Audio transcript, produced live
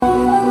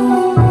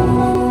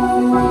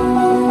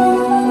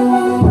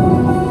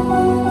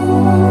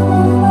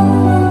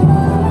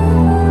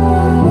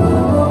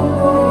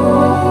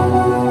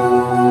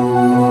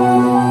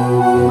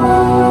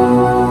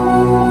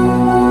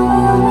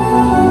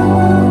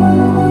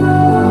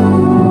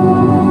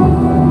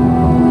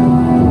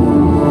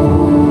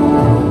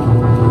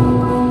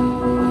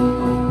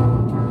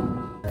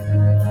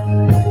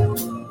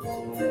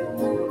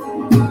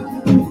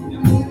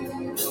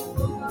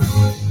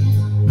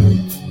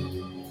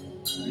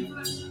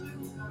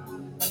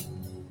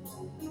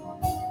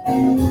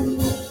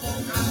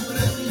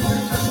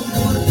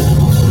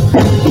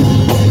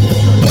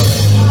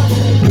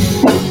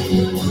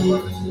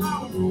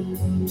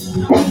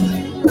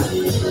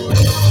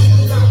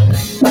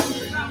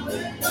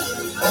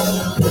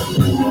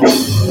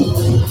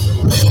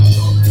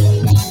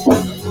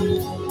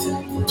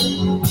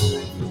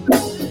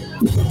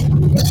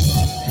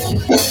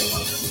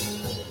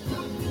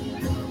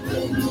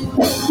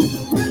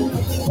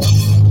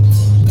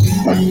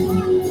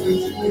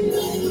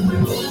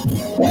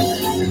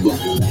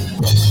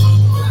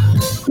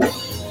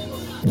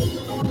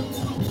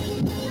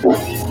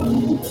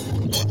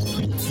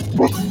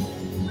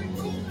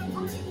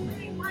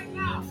Right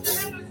now, in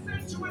the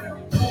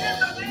sanctuary, in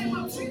the name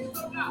of Jesus,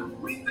 oh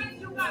God, we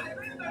thank you, God, that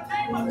in the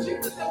name of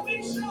Jesus, that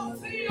we shall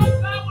see,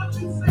 oh God,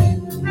 what you say,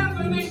 in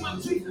the name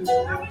of Jesus,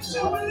 and we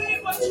shall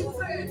believe what you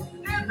said,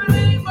 in the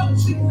name of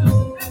Jesus,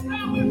 and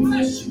God, we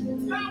bless you,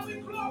 God, we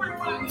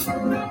glorify you,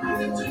 God, we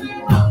lift your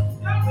name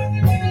up, God, we give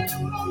your name the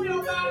glory,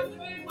 oh God, in the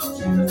name of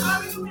Jesus,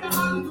 hallelujah,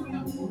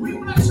 hallelujah, we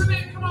bless your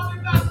name, come on,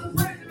 give God some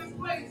praise in this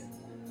place,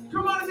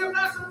 come on, give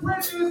God some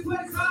praise in this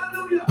place,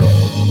 hallelujah, come on.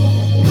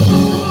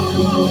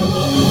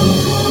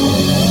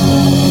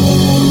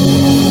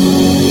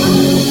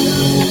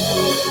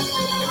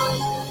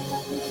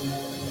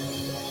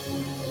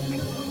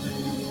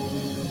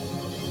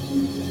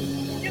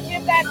 You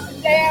give that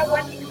to Dad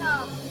when he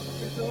comes.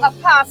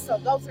 Apostle,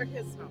 those are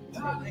his songs.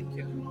 Thank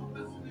you.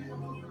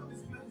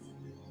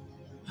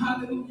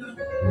 Hallelujah.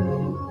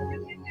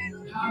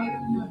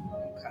 Hallelujah.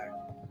 Okay.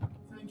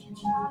 Thank you,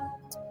 Jesus.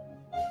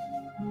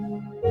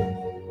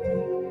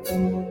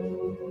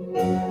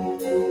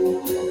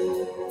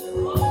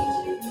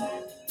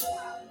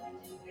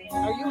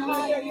 Are you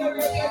hot?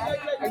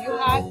 Are you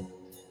hot? No.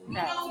 We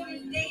know in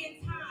this day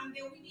and time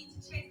that we need to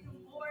chase him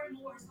more and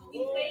more. So we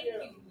thank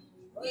you.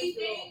 We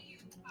thank you.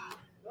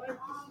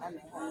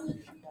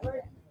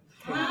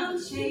 I'm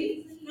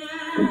chasing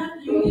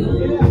after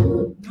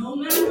you, no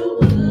matter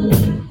what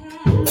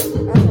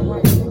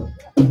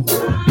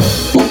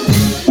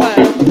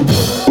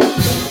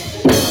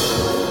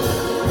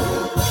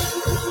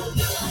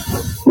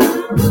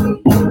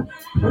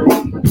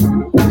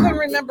I couldn't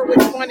remember which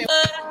one it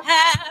was.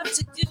 I have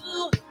to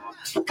do,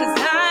 'cause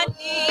I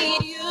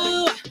need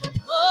you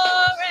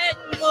more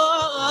and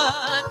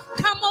more.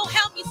 Come on,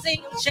 help me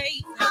sing.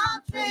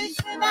 I'm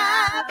chasing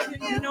after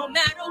you, no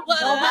matter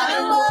what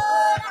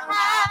I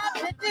have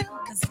to do,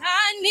 'cause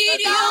I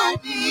need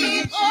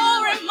you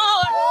more and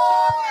more.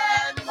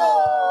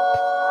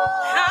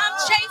 I'm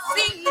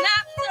chasing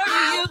after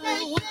you,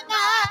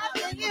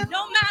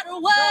 no matter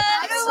what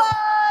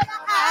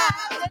I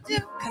have to do,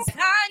 'cause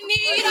I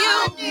need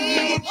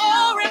you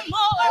more and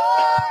more.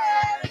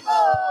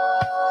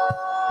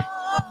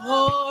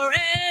 More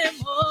and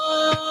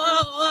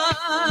more.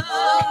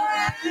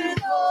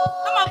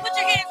 Come on, put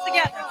your hands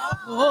together.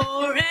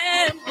 More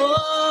and more.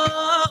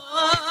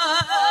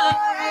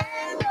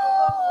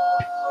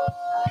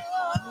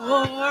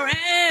 More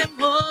and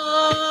more.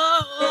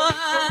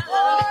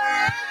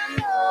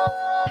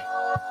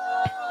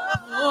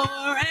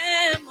 More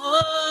and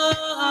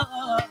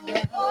more.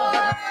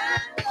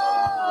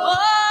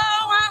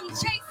 Oh, I'm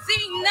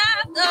chasing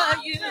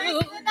after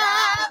you,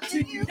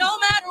 no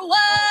matter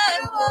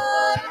what,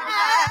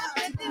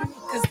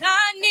 'cause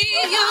I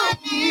need you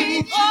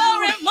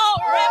more and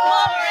more and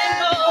more and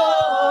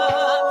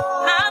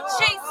more. I'm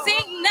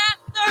chasing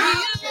after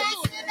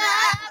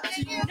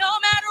you, no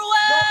matter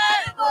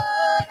what,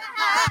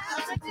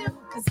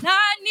 'cause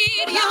I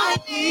need you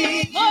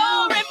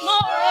more and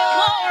more and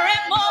more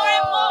and more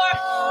and more.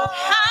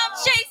 I'm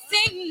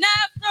chasing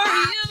after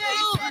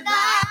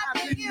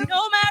you,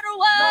 no matter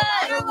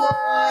what,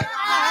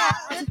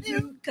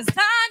 'cause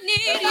I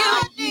need you.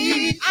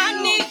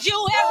 I need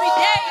you every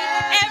day,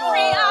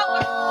 every hour.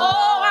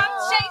 Oh, I'm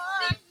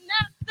chasing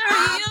after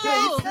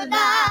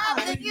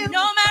you,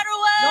 no matter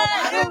what,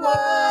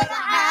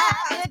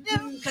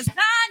 'cause I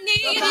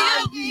need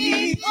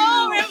you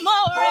more and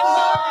more and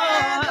more.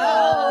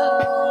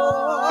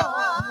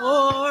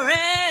 More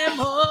and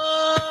more.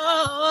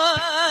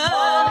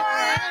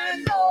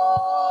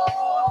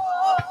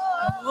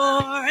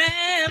 More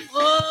and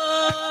more.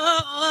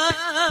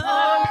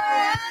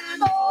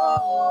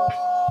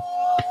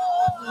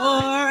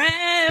 More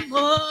and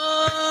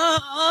more.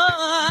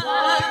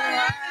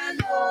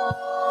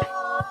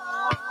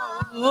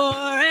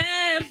 More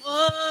and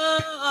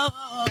more.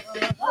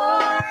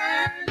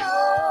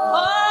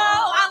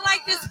 Oh, I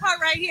like this part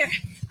right here.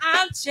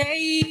 I'm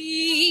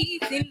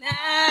chasing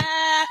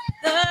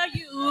after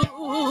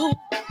you.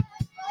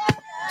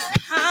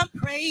 I'm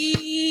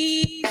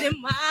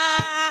praising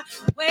my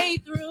way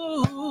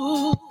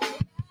through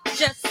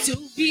just to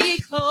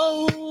be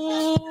closer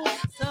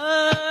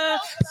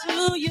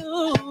to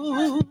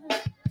you.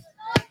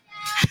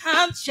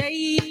 I'm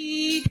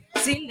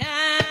chasing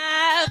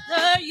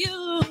after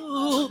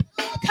you.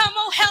 Come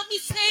on, help me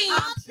sing.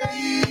 I'm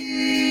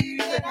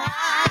chasing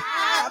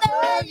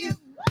after you.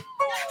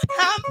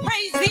 I'm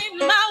praising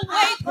my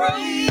way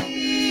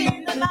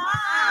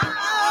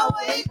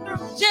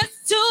through,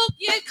 just to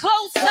get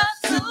closer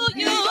to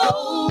you.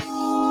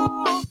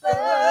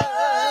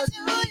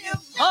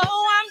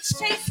 Oh, I'm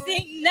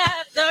chasing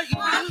after you.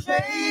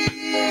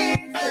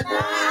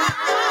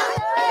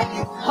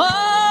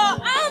 Oh,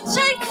 I'm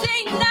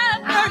chasing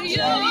after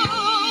you.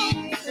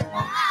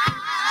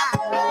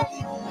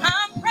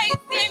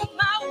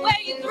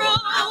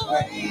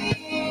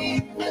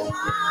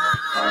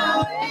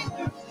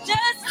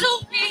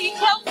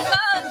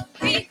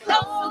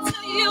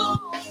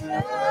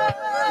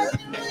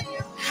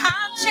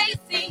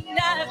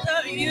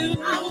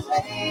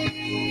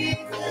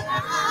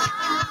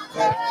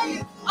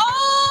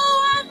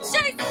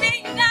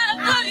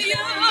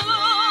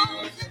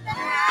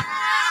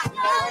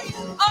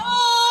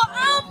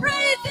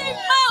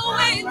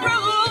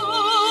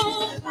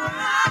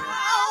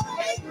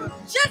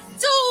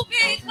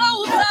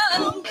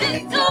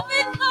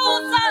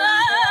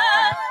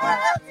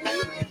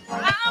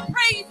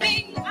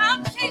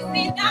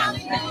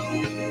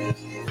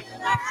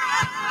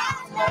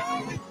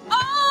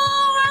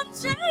 Oh, I'm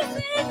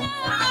chasing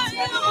after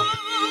you.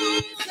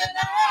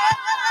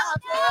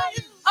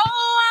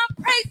 Oh,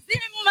 I'm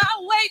praising my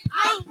way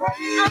through.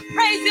 I'm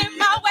praising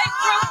my way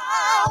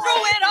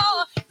through it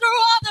all, through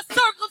all the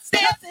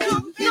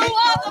circumstances, through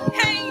all the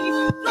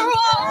pain, through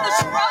all the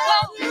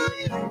struggle.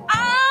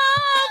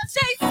 I'm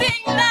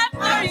chasing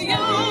after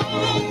you.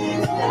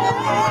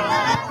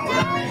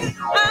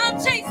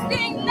 I'm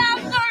chasing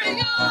after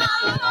you.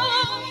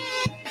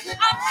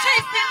 I'm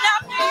chasing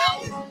after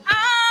you.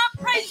 I'm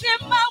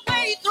praising my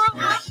way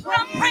through.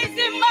 I'm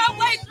praising my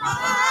way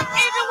through,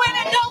 even when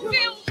it don't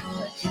feel.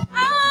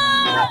 Just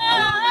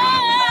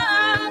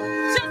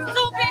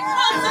to be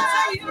closer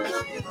to you,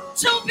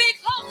 to be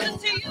closer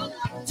to you,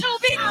 to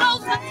be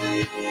closer to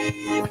you.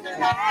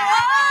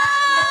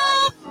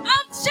 Oh,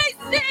 I'm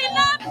chasing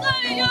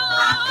after you.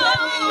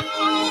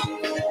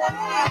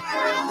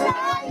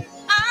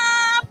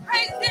 I'm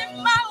praising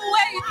my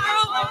way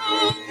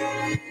through,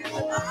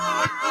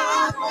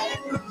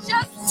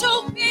 just to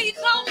be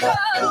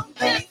closer,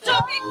 just to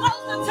be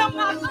closer to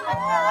my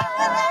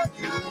God.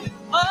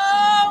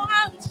 Oh,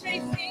 I'm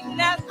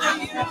chasing after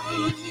you.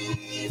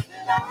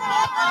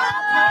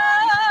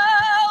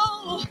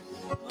 Oh,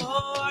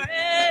 more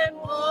and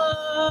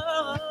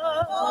more,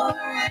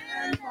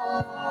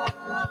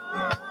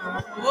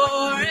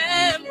 more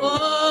and more,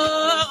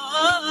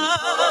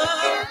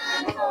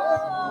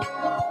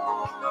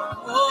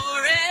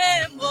 more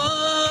and more,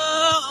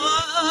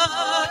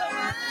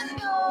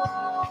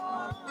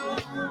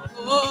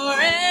 more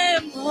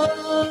and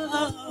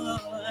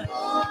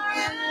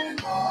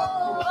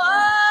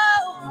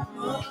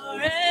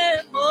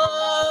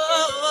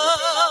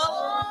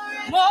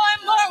more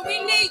and more, we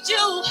need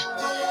you.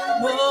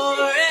 More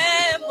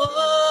and more,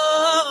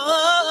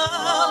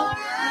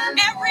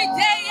 every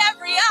day,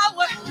 every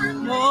hour.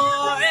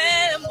 More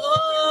and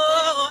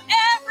more,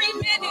 every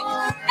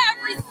minute,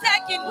 every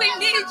second, we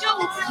need you.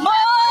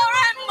 More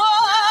and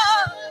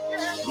more,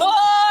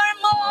 more and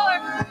more,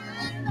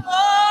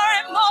 more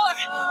and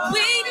more.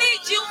 We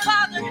need you,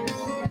 Father.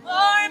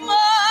 More and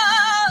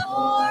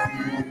more,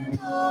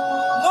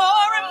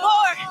 more and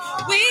more.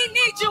 We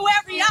need you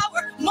every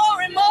hour.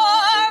 More and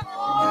more.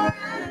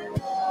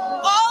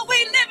 Oh, we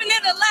living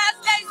in the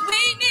last days.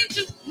 We need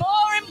you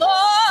more and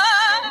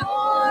more.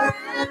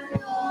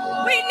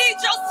 We need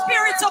your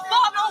spirit to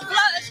fall on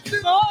flesh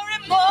more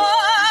and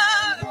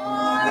more.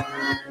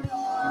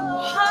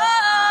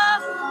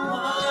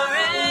 More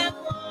and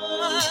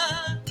more.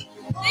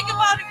 Think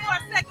about it for a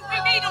second. We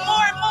need him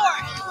more and more.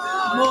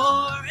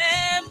 More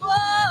and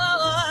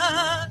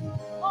more.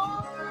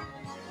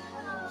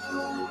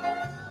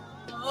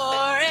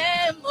 More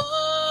and more.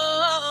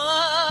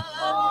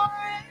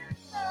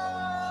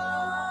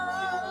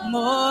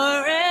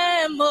 More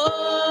and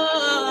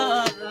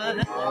more.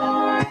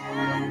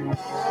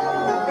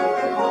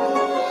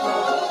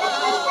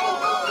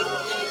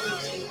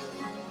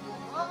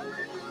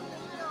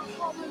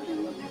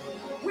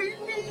 We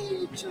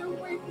need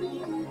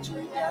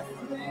you, yes,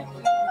 we do.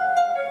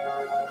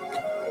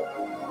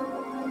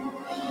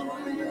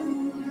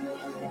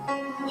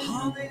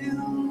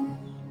 Hallelujah.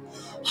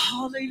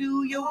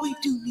 Hallelujah. We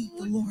do need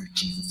the Lord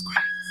Jesus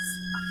Christ.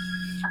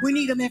 We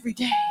need him every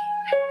day.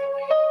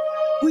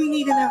 We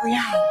need him every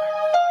hour.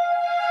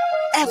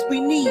 As we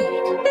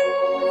need,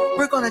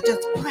 we're going to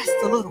just press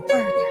a little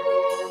further.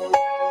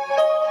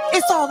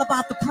 It's all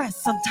about the press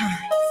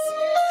sometimes.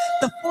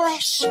 The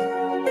flesh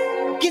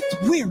gets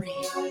weary,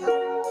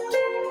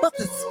 but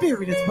the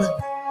spirit is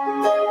willing.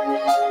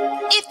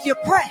 If you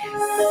press,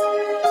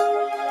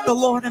 the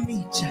Lord will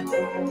meet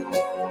you.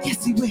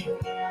 Yes, he will.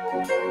 He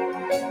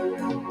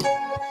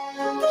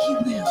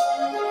will.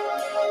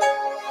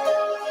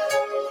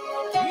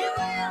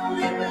 He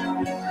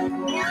will.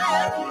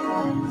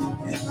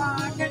 If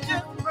I can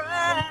just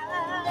press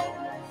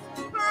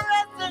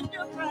in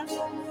your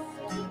presence,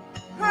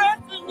 press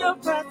in your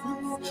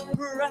presence,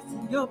 press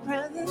in your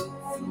presence.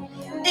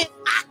 If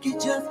I can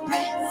just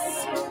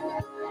press,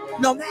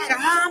 no matter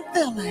how I'm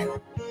feeling,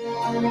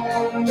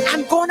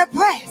 I'm gonna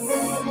press.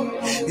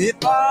 If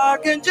I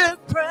can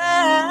just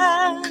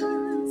press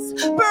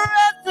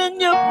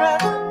in your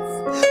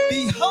presence,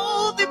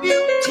 behold the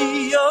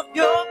beauty of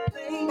your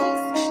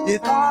face.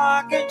 If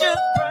I can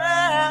just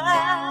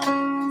press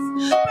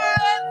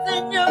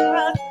in your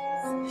presence,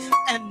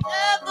 and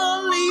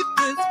never leave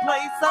this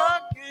place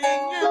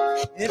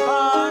again. If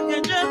I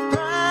can just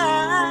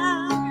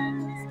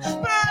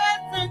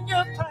press in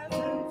your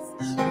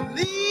presence,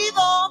 leave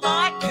all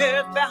my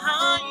cares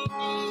behind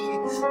me,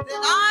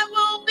 then I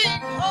will be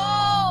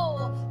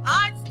whole.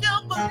 I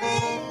still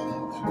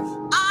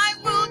believe I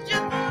will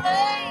just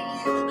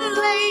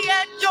lay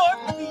at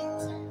your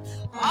feet.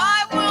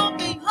 I will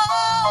be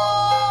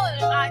whole,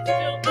 and I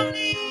still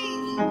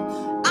believe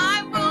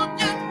I will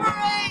just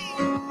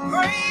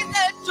praise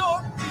at your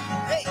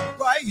feet. Hey,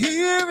 right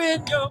here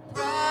in your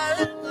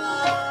presence.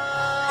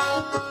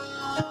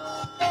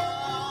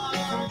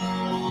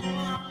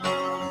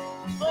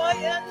 Oh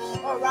yes,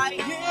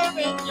 right here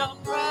in your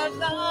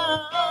presence.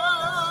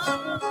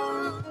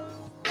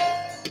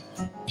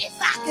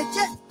 could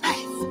just press,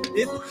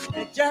 if I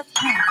could just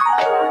press,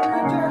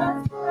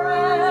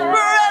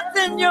 breath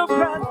in your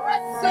breath,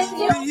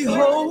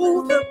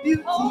 behold the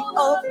beauty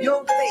of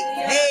your face.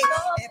 Hey,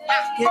 if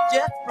I could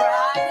just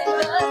press,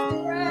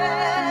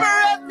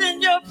 breath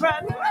in your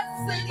breath,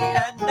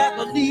 and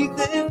never leave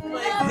this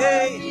place.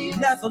 Hey,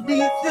 never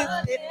leave this.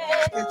 If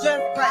I could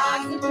just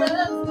press,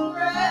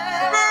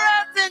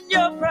 breath in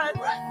your breath,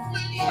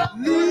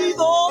 leave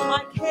all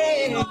my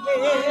cares,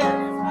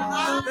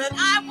 that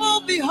I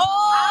will be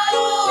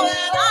whole,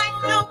 and I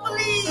still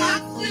believe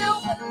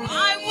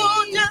I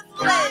will just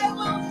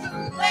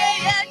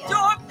lay at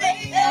your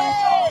feet. I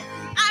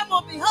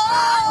will be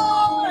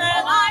whole,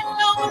 and I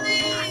still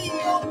believe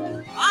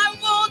I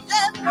will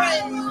just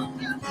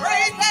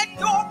praise at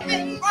your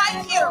feet,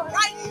 right here,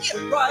 right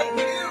here, right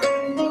here.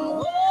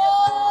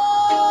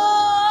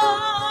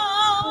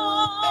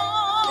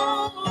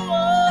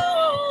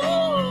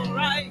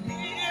 Right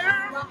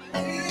here.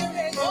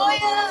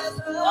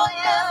 Oh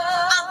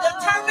yeah. I'm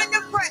determined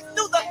to press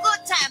through the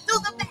good times,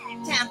 through the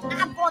bad times.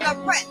 I'm gonna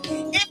press.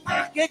 If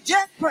I could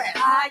just press,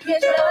 I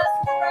could just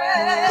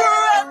press.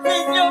 Breath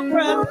in your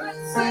breath,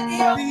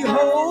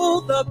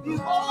 behold the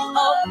beauty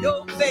of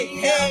your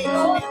face. Hey, if I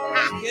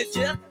could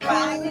just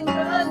press,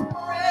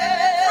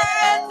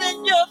 breath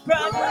in your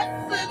breath, I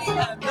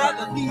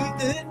never need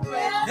this.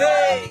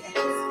 Hey,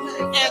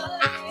 if I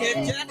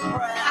could just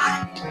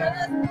press,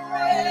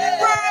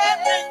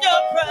 breath in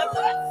your breath,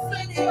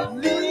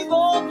 leave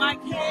all my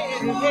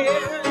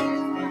cares.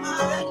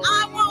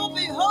 I will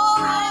be whole.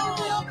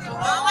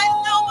 I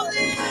don't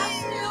believe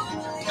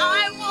I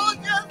will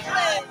just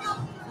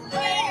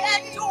lay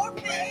at your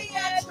feet.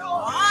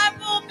 I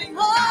will be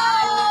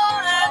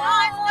whole, and I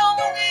don't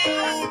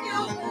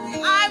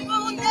believe I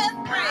will just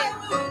pray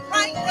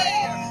right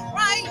here,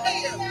 right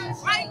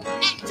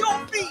at your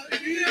feet.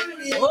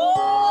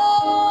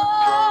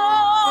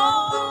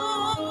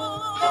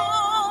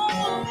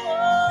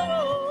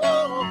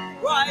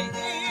 Right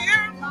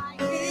here.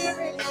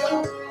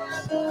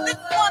 This is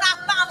what I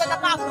found out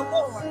about the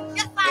Lord.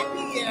 Yes, I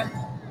did.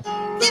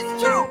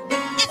 It's true.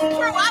 It's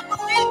true. I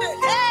believe it.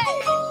 Hey,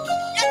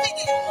 yes, it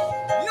is.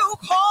 You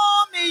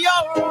call me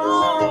your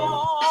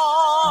own.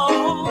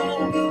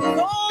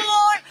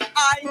 Lord, I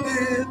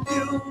give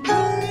you me.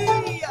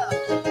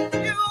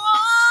 You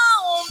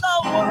own the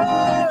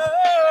world.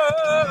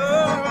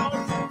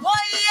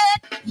 But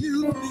yet you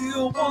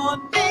still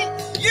want me.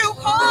 You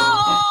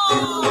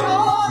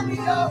call me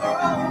your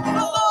own.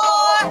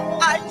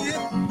 Lord, I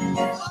give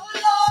you.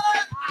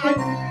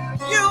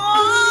 You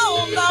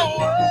own the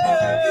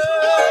world,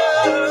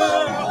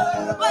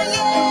 but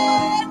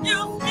yet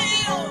you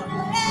still,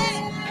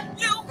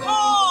 you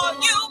call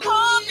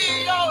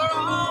me your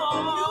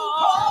own.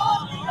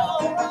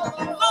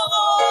 The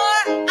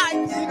Lord, I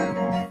give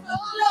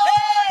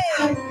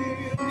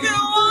you, you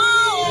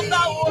own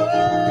the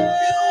world,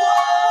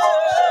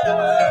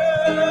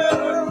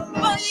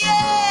 but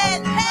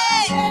yet,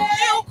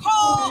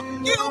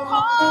 you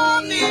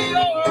call me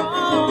your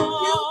own.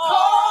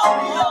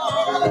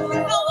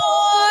 The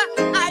Lord,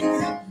 I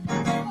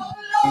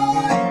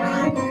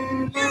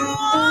you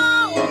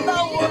own the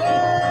world.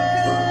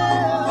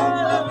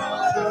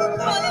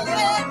 But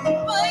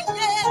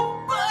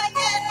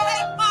yet,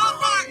 take my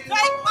heart,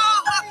 take my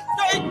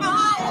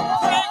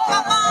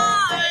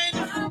mind,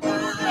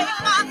 take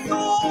my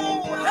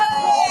soul,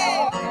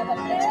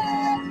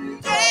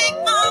 take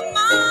my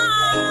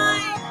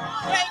mind,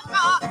 take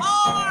my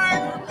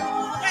heart,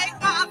 take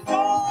my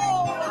soul,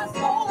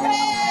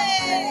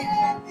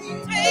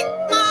 take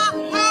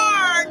my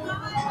heart,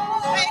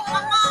 take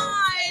my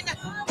mind,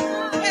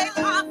 take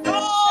my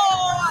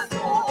soul.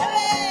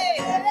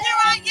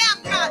 Here I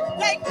am, God.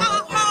 Take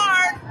my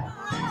heart,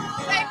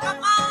 take my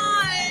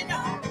mind,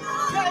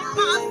 take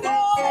my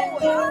soul.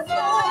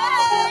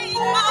 Take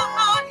my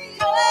heart,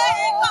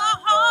 take my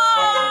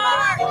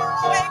heart,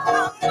 take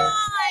my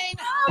mind,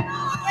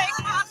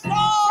 take my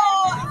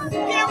soul.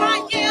 Here I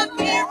am,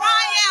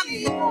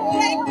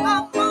 take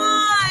my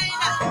mind,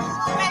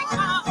 take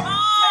my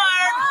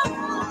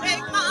heart,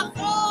 take my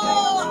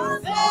soul.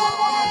 Take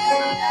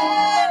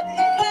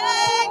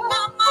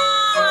my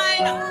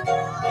mind,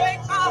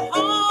 take my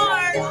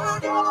heart,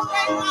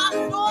 take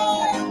my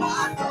soul.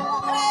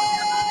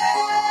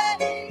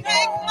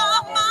 Take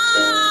my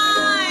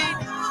mind,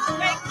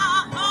 take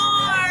my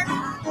heart,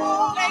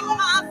 take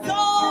my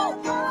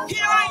soul.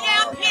 Here I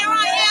am.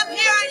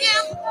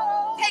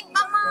 Take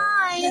my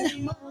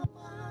mind,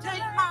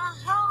 take my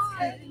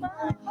heart,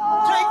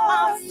 take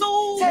my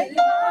soul. Hey,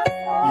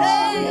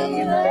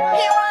 here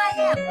I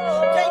am.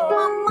 Take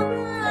my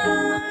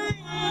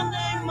mind,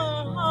 take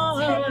my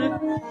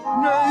heart,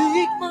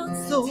 take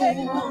my soul.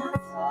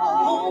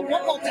 Oh,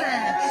 one more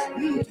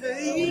time.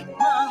 Take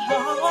my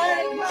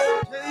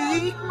heart,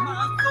 take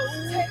my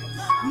soul, take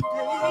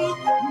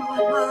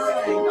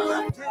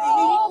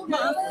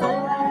my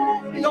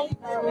soul.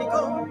 Don't let me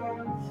go.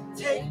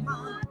 Take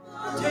my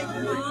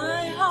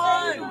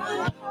heart.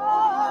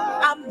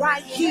 I'm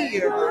right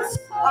here.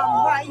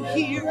 I'm right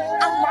here.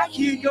 I'm right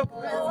here in your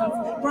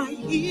presence. Right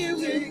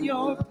here in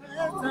your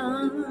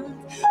presence.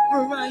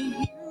 right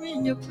here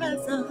in your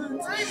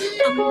presence.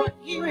 I'm right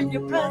here in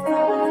your presence.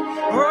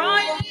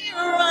 Right here,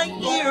 right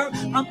here.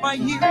 I'm right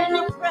here in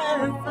your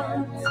presence.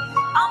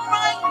 I'm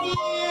right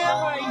here,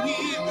 right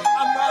here.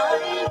 I'm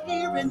right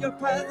here in your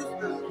presence.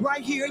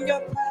 Right here in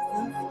your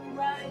presence.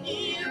 Right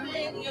here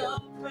in your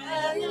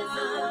presence.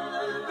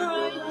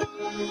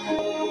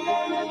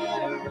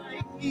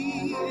 Right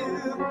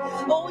here.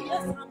 Oh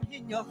yes, I'm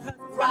in your presence.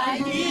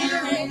 Right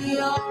here in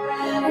your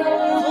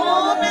presence.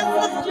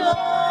 Fullness of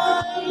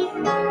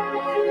joy.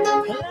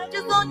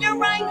 Pleasures on your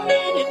right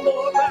hand and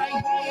more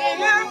right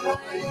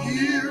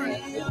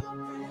here.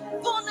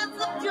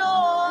 Fullness of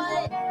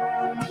joy.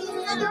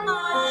 Peace of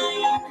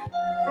mind.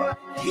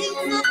 Peace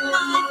of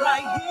mind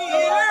right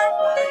here.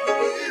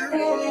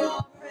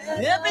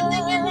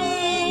 Everything you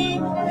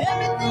need,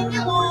 everything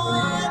you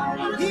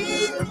want,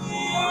 he's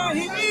here,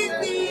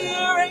 he's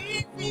here,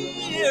 he's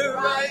here,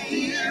 right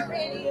here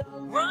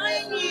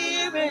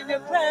in your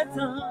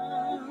presence,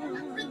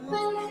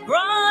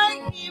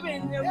 right here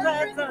in your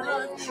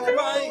presence,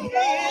 right here.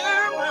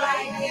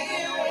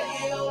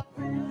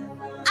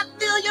 I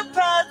feel your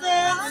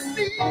presence,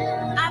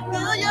 I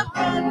feel your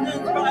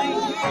presence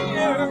right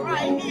here,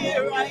 right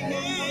here, right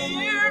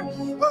here,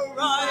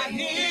 right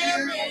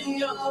here in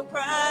your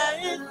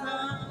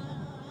presence.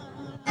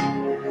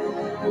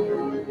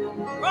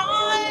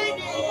 Right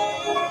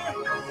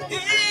here,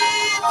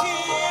 he's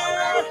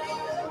here.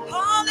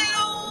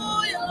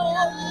 Hallelujah,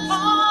 Lord.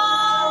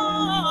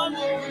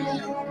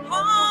 Hallelujah,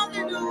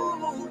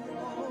 hallelujah.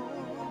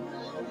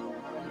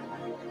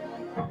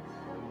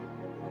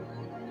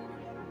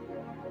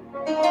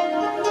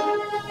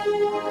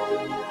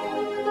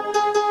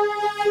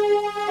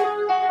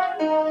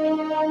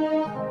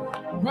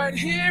 Right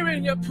here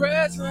in your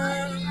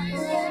presence.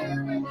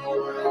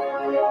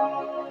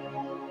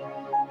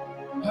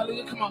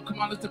 Hallelujah. Come on,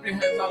 lift up your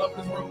hands all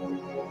over this room.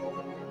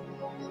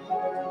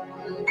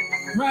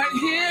 Right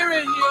here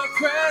in your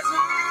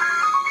presence.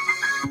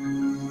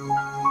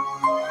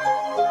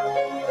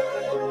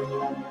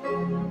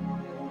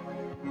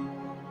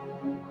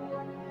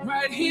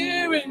 Right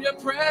here in your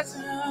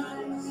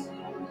presence.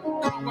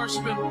 Come on,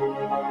 worship him.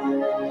 Go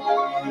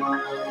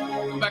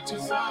back to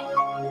the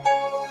song.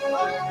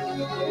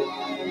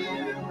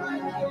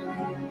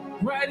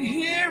 Right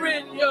here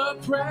in your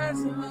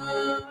presence.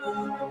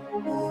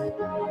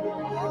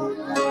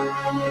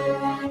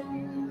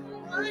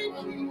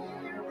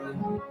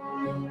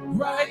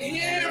 Right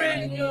here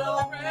in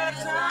your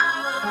presence.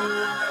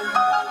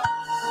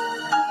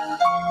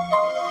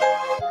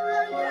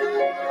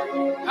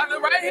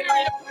 Right here in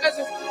your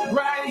presence.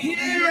 Right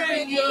here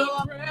in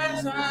your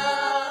presence.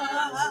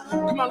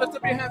 Come on, lift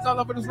up your hands all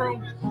over this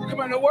room. Come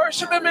on, and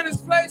worship him in this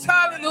place.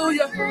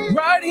 Hallelujah.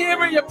 Right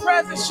here in your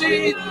presence,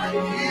 Jesus.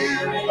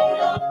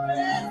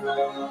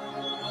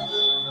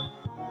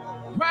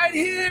 Right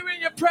here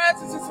in your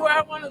presence is where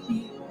I want to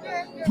be.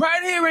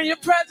 Right here in your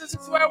presence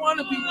is where I want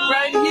to be.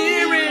 Right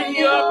here in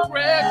your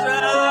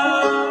presence.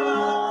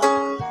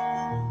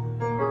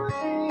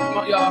 Come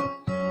on,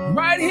 y'all.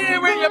 Right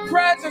here in your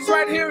presence.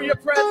 Right here in your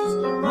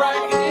presence.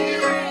 Right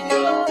here in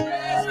your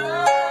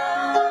presence.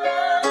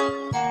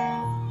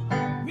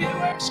 We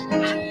worship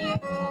you.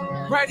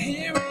 Right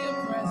here in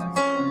your presence.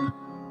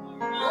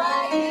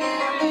 Right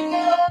here in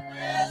your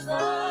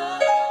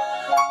presence.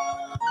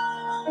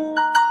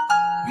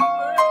 We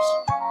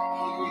worship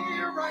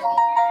you. Right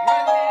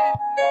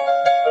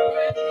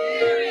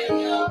here in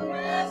your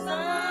presence.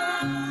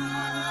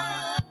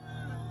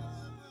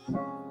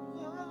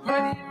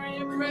 Right here in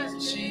your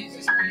presence,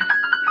 Jesus.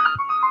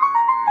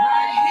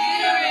 Right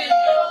here in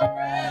your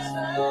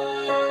presence.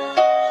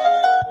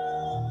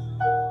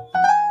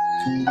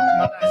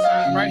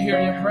 Right here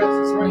in your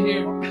presence, right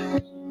here.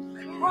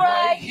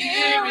 Right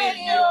here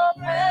in your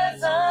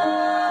presence.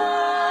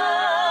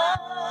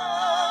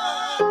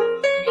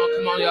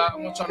 Come on, y'all. I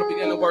want y'all to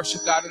begin to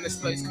worship God in this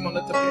place. Come on,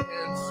 lift up your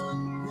hands.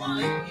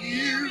 Right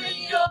here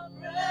in your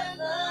presence.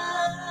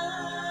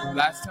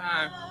 Last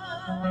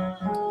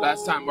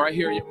time, right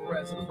here in your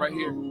presence, right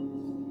here.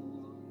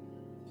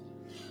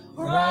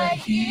 Right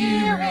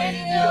here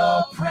in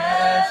your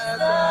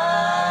presence.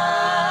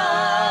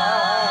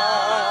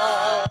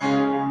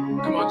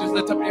 Come on, just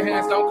lift up your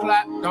hands. Don't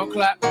clap.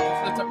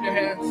 Just lift up your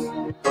hands.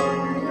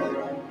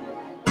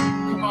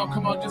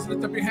 Come on, just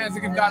lift up your hands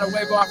and give God a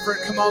wave offering.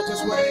 Come on,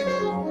 just wave.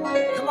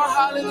 Come on,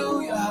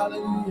 hallelujah,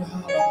 hallelujah,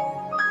 hallelujah.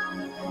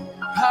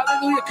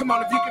 Hallelujah. Come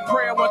on, if you can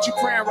pray, I want you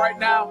praying right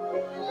now.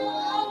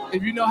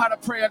 If you know how to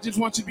pray, I just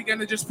want you to begin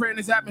to just pray in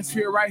this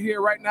atmosphere right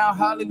here, right now.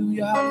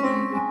 Hallelujah,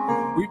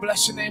 hallelujah. We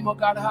bless your name, oh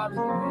God,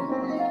 hallelujah.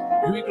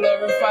 We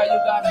glorify you,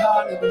 God,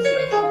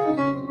 hallelujah.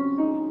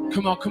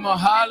 Come on,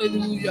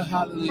 hallelujah,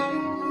 hallelujah.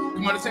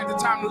 Come on, this ain't the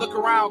time to look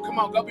around. Come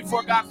on, go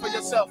before God for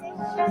yourself.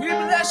 We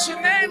bless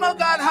your name, oh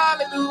God,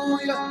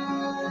 hallelujah.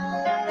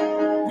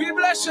 We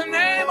bless your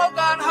name, oh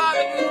God,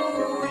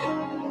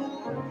 hallelujah.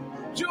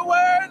 You're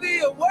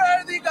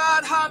worthy,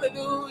 God,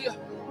 hallelujah.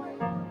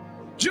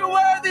 You're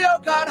worthy, oh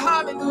God,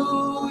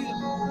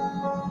 hallelujah.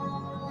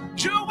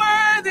 You're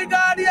worthy,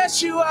 God,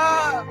 yes you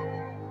are.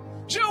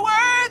 You're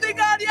worthy,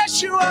 God.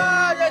 Yes, you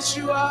are. Yes,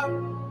 you are.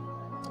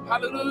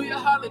 Hallelujah.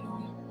 Hallelujah.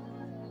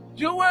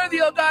 You're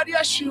worthy, oh God.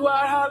 Yes, you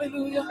are.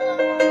 Hallelujah.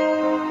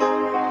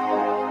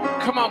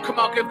 Come on, come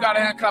on. Give God a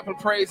hand clap of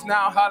praise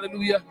now.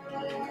 Hallelujah.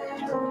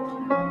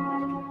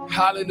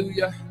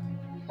 Hallelujah.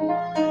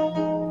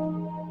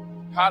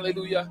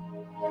 Hallelujah.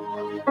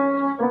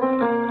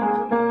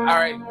 All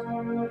right.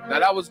 Now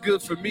that was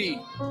good for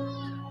me.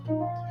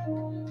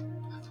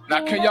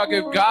 Now can y'all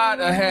give God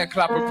a hand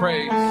clap of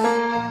praise?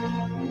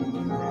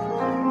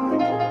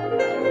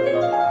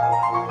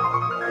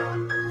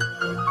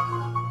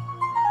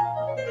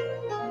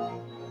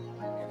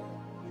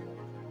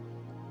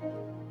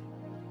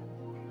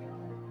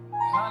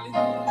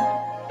 Hallelujah.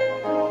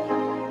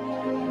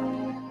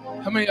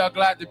 How many of y'all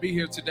glad to be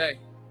here today?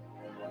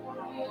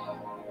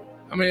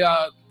 How many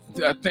of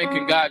y'all are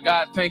thanking God?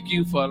 God, thank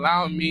you for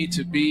allowing me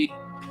to be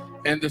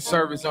in the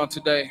service on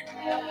today.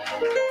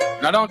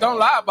 Now don't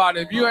lie about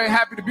it. If you ain't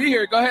happy to be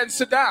here, go ahead and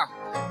sit down.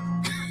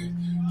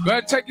 Go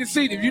ahead and take your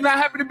seat. If you're not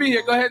happy to be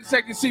here, go ahead and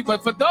take your seat.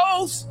 But for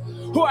those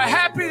who are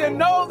happy to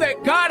know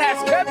that God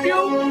has kept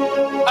you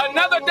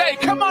another day,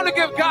 come on and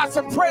give God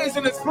some praise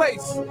in this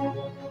place.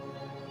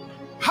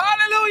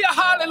 Hallelujah,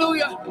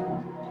 hallelujah,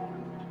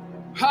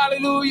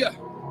 hallelujah,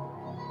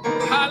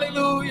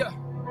 hallelujah,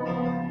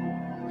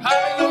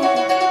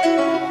 hallelujah.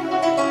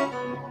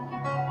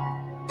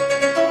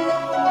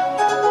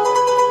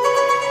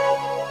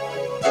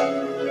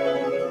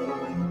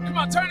 Come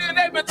on, turn to your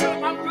neighbor and tell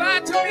him, I'm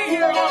glad to be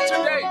here on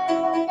today.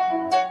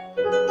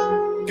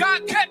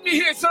 God kept me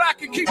here so I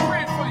can keep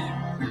praying for you.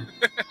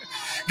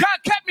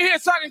 God kept me here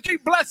so I can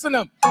keep blessing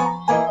them.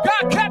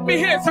 God kept me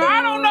here, so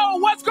I don't know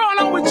what's going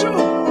on with you,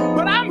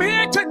 but I'm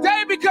here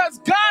today because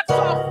God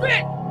saw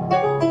fit.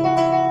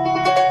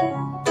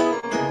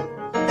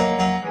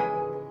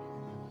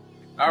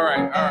 All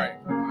right.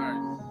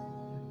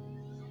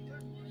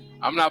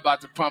 I'm not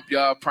about to pump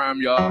y'all,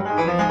 prime y'all.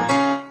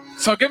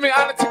 So give me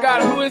honor to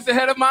God, who is the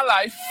head of my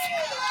life.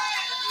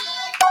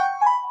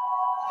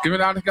 Give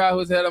it honor to God, who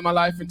is the head of my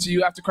life, and to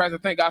you after Christ. I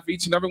thank God for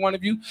each and every one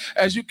of you.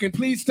 As you can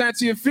please stand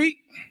to your feet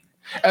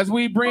as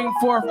we bring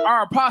forth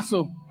our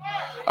apostle,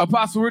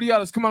 Apostle Rudy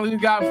Ellis. Come on, let's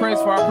give God praise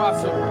for our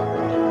apostle.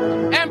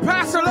 And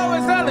Pastor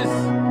Lois Ellis.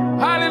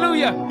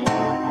 Hallelujah.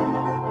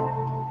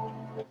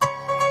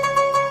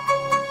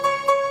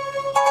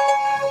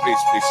 Please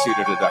be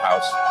seated in the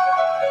house.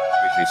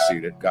 Please be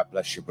seated. God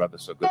bless you, brother.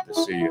 So good to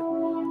see you.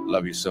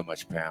 Love you so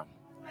much, Pam.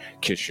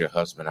 Kiss your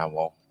husband, I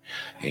won't.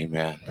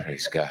 Amen.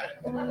 Praise God.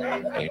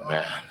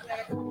 Amen.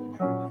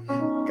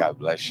 God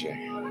bless you.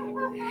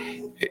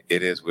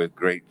 It is with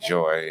great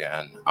joy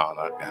and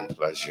honor and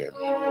pleasure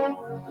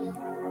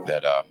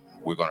that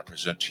we're going to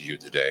present to you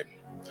today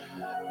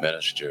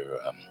Minister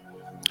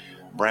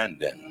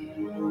Brandon.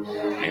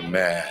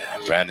 Amen.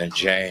 Brandon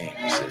James.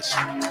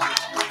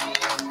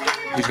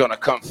 He's going to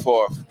come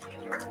forth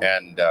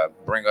and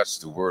bring us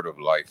the word of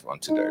life on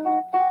today.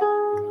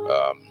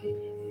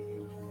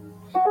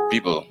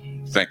 People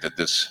think that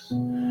this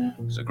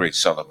is a great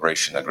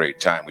celebration, a great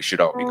time. We should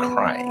all be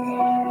crying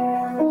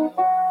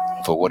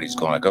for what he's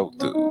going to go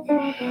through.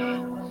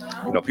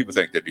 You know, people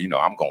think that,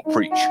 I'm going to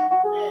preach.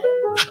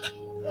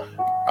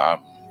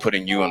 I'm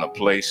putting you in a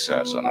place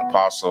as an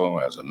apostle,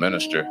 as a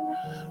minister.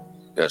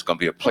 There's going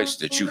to be a place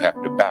that you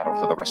have to battle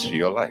for the rest of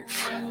your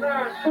life.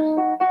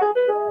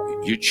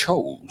 You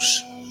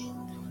chose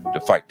to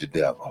fight the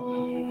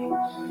devil,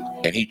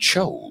 and he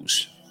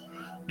chose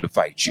to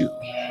fight you.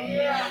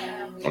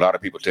 A lot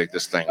of people take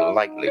this thing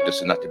lightly. This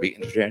is not to be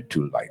entered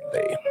into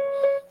lightly.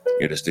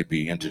 It is to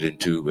be entered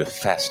into with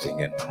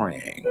fasting and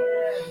praying.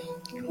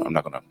 I'm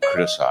not going to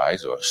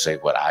criticize or say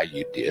what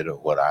you did or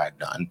what I've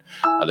done.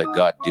 I let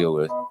God deal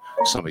with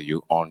some of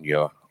you on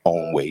your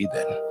own way.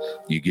 Then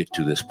you get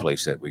to this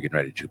place that we're getting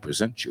ready to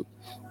present you.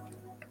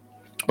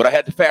 But I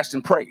had to fast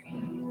and pray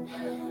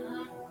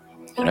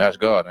and ask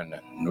God, and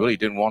really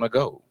didn't want to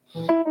go.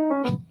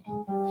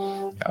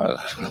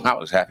 I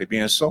was happy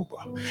being sober.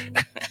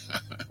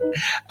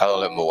 I'll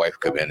let my wife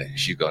come in and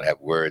she's going to have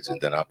words, and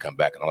then I'll come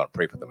back and I'm going to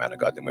pray for the man of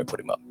God. Then we'll put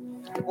him up.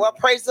 Well,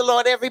 praise the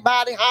Lord,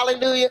 everybody.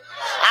 Hallelujah.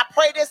 I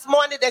pray this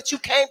morning that you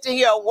came to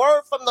hear a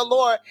word from the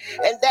Lord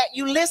and that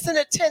you listen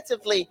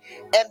attentively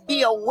and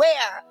be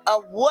aware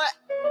of what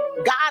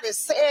God is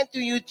saying to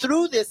you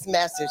through this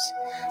message.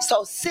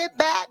 So sit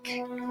back.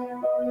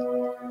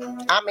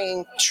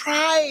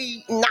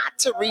 Try not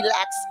to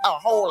relax a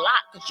whole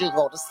lot because you'll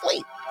go to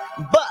sleep.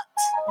 But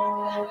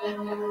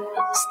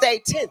stay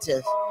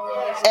attentive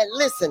and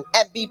listen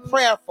and be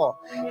prayerful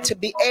to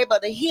be able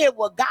to hear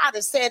what God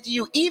is saying to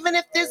you. Even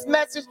if this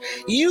message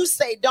you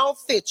say don't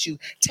fit you,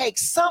 take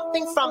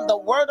something from the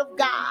word of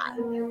God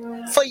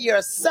for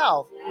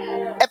yourself.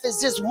 If it's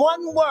just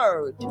one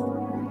word,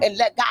 and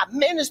let God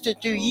minister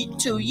to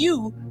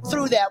you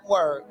through that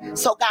word.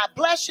 So God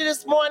bless you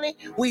this morning.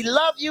 We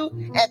love you,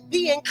 and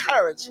be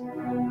encouraged.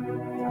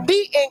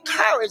 Be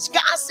encouraged.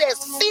 God says,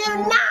 fear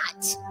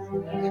not.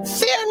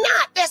 Fear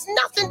not. There's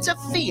nothing to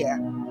fear.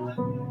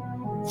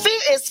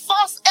 Fear is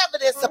false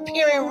evidence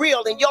appearing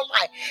real in your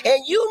life.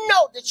 And you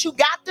know that you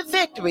got the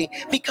victory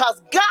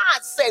because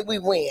God say we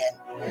win.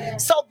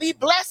 So be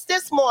blessed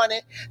this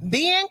morning.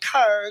 Be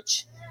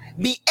encouraged.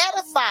 Be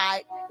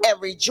edified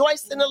and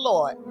rejoice in the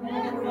Lord.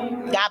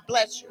 God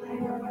bless you.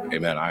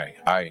 Amen.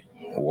 I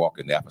walk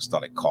in the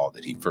apostolic call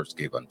that he first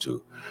gave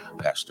unto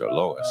Pastor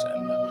Lois,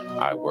 and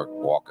I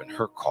walk in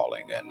her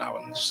calling, and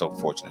I'm so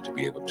fortunate to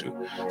be able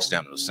to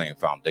stand on the same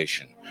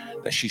foundation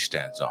that she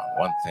stands on.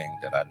 One thing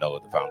that I know,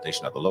 the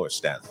foundation of the Lord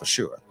stands for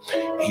sure.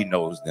 He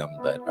knows them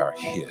that are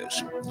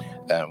his.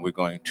 And we're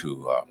going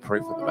to pray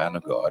for the man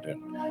of God,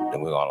 and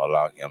then we're going to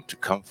allow him to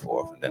come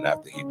forth. And then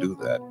after he do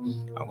that,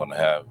 I'm going to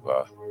have,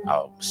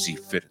 I'll see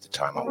fit at the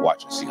time I'm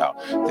watching, see how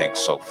things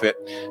so fit.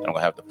 And I'm going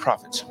to have the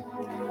prophets.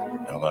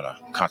 And I'm going to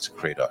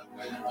consecrate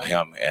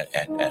him,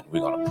 and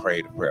we're going to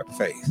pray the prayer of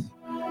faith,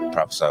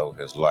 prophesy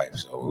over his life.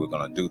 So we're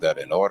going to do that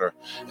in order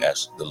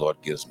as the Lord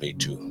gives me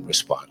to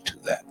respond to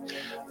that.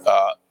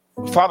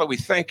 Father, we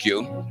thank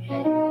you.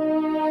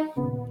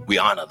 We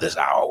honor this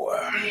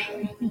hour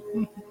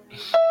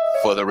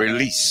for the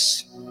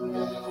release.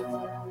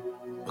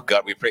 But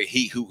God, we pray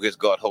he who is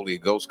God, Holy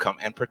Ghost, come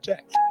and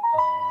protect.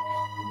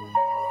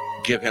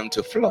 Give him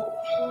to flow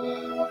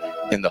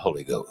in the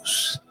Holy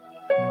Ghost.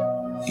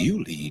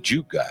 You lead,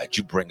 you guide,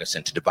 you bring us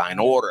into divine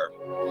order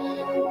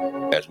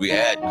as we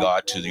add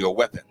God to your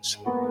weapons.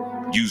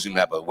 Use him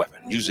as a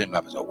weapon. Use him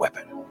as a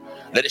weapon.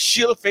 Let his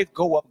shield of faith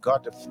go up,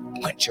 God, to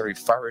quench every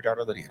fiery dart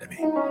of the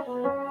enemy.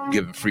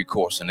 Give him free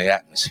course in the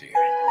atmosphere.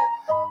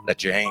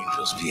 Let your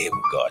angels be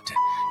able, God, to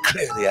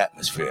clear the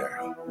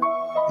atmosphere.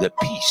 Let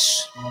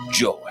peace,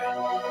 joy,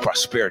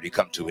 prosperity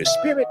come to his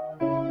spirit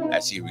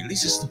as he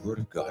releases the word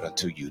of God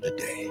unto you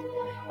today.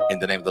 In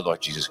the name of the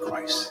Lord Jesus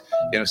Christ.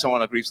 And if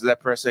someone agrees to that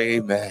prayer, say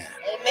amen.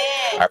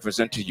 Amen. I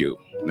present to you,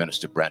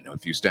 Minister Brandon,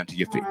 if you stand to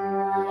your feet.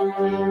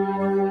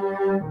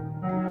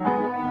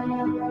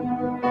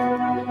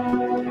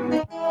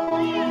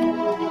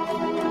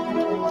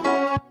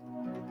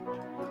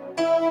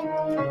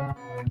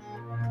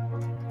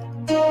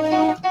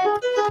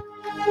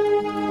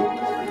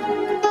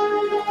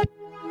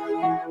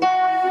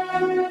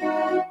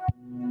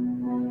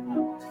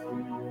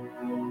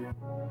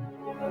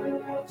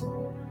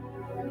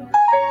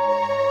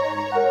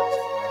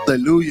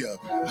 Hallelujah.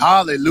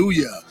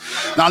 Hallelujah.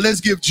 Now let's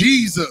give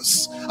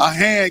Jesus a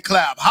hand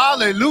clap.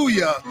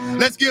 Hallelujah.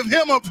 Let's give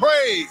him a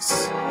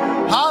praise.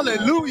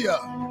 Hallelujah.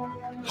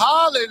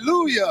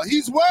 Hallelujah.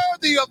 He's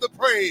worthy of the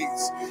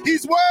praise.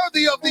 He's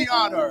worthy of the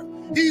honor.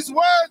 He's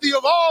worthy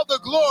of all the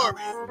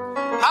glory.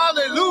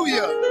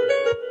 Hallelujah.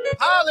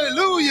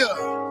 Hallelujah.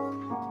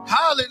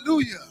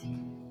 Hallelujah.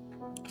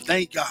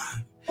 Thank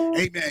God.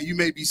 Amen. You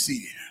may be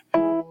seated.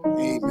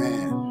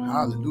 Amen.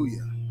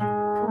 Hallelujah.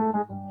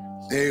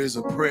 There's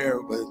a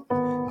prayer, but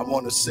I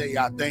want to say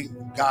I thank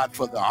God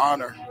for the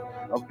honor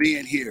of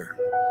being here.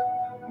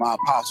 My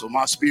apostle,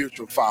 my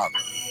spiritual father,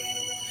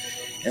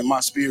 and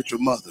my spiritual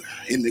mother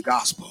in the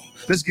gospel.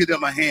 Let's give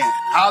them a hand.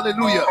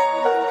 Hallelujah.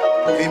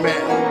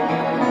 Amen.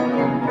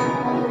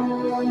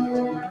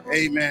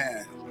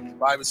 Amen. The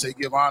Bible says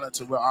give honor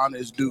to where honor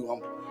is due.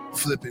 I'm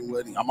flipping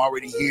with it. I'm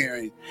already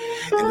hearing,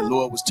 and the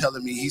Lord was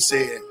telling me, he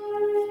said,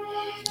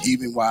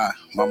 even while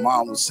my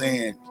mom was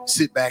saying,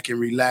 sit back and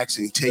relax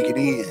and take it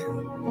in.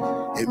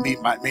 It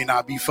may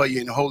not be for you.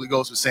 And the Holy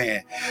Ghost was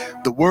saying,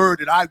 the word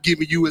that I've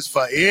given you is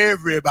for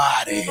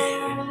everybody.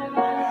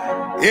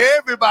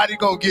 Everybody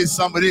gonna get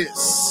some of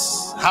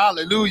this.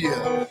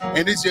 Hallelujah.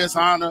 And it's just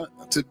honor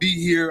to be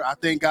here. I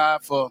thank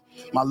God for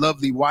my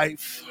lovely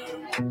wife.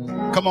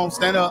 Come on,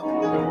 stand up.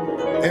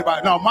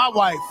 Everybody. No, my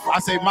wife. I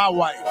say my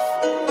wife.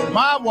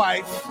 My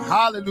wife.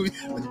 Hallelujah.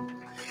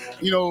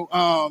 You know,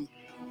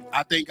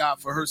 I thank God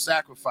for her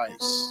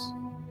sacrifice.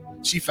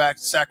 She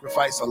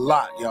sacrificed a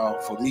lot, y'all,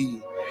 for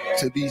me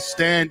to be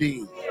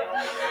standing.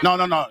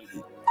 No.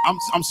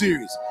 I'm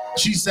serious.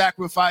 She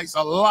sacrificed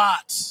a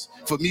lot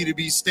for me to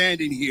be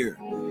standing here.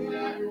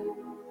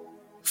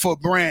 For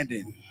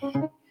Brandon.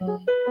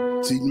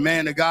 See, the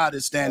man of God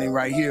is standing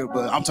right here,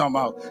 but I'm talking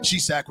about she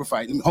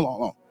sacrificed.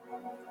 Hold on.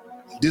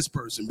 This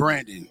person,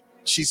 Brandon,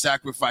 she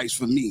sacrificed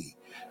for me.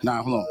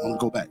 Now, hold on. I'm gonna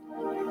go back.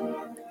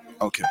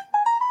 Okay.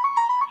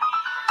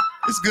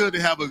 It's good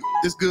to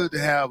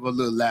have a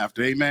little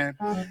laughter, amen.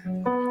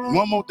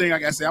 One more thing I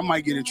gotta say, I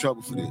might get in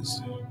trouble for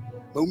this.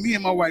 But me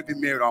and my wife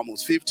been married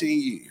almost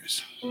 15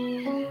 years.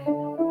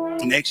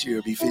 Next year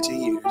will be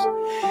 15 years.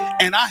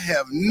 And I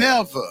have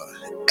never,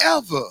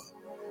 ever,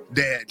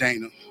 Dad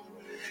Dana,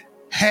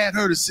 had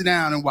her to sit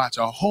down and watch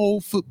a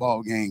whole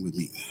football game with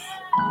me.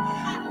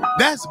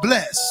 That's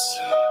blessed.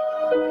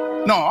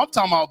 No, I'm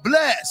talking about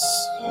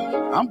blessed.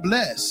 I'm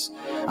blessed.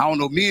 I don't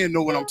know, men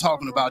know what I'm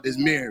talking about that's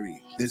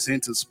married, that's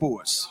into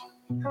sports.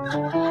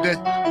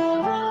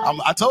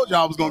 I told you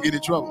I was going to get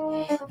in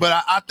trouble.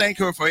 But I thank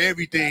her for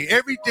everything.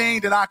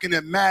 Everything that I can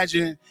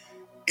imagine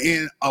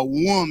in a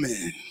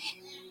woman,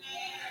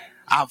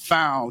 I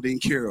found in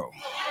Carol.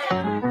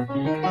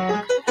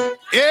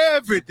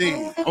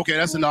 everything. Okay,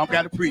 that's enough. I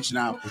got to preach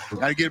now.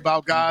 Got to get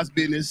about God's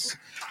business.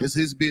 It's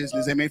his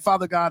business. Amen.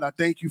 Father God, I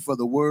thank you for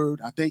the word.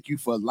 I thank you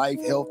for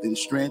life, health, and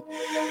strength.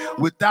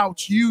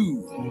 Without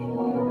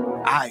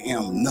you, I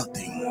am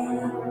nothing.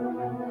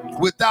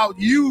 Without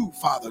you,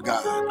 Father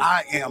God,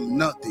 I am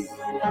nothing.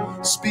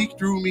 Speak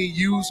through me,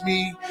 use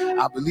me.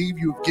 I believe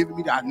you have given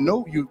me, I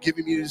know you have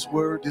given me this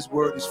word. This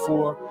word is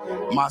for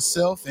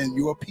myself and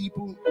your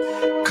people.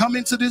 Come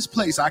into this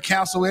place. I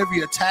cancel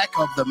every attack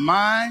of the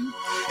mind,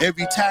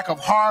 every attack of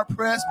hard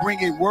press,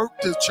 bringing work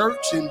to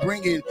church and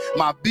bringing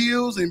my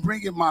bills and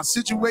bringing my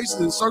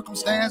situations and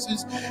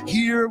circumstances.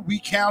 Here we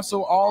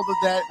cancel all of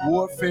that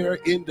warfare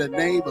in the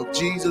name of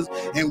Jesus,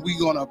 and we're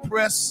going to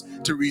press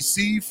to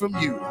receive from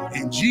you.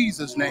 In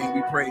Jesus' name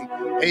we pray.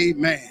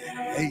 Amen.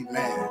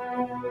 Amen.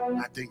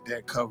 I think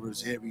that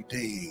covers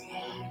everything.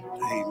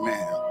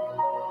 Amen.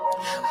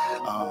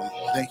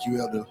 Thank you,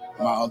 Elder.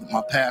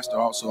 My pastor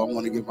also. I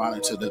want to give honor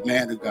to the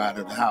man of God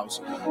of the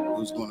house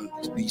who's going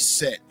to be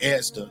set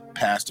as the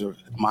pastor,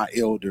 my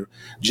elder,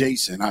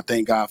 Jason. I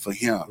thank God for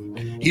him.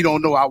 He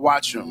don't know I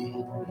watch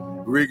him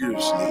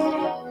rigorously.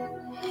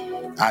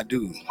 I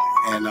do.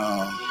 And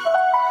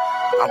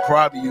I'm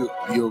probably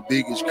your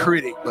biggest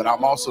critic, but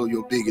I'm also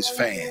your biggest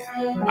fan.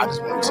 I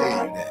just want to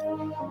tell you that.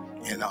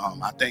 And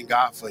I thank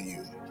God for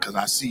you, because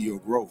I see your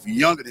growth. You're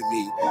younger than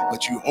me,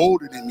 but you're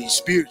older than me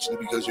spiritually,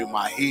 because you're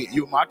my head.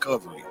 You're my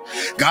covering.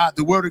 God,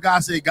 the word of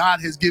God said God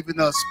has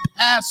given us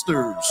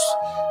pastors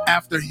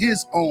after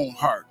his own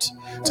heart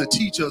to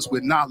teach us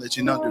with knowledge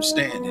and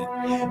understanding.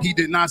 He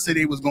did not say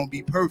they was going to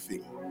be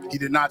perfect. He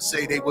did not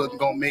say they wasn't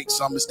going to make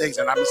some mistakes,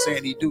 and I'm not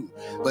saying he do,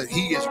 but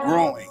he is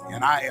growing,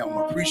 and I am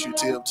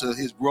appreciative to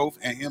his growth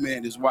and him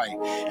and his wife.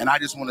 And I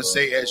just want to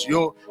say, as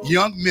your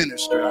young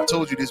minister, I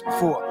told you this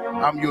before,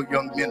 I'm your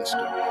young minister.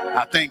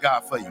 I thank God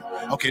for you.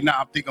 Okay,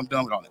 now I think I'm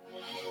done with all that.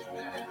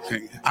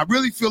 Okay. I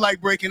really feel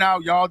like breaking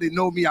out. Y'all didn't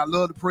know me. I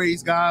love to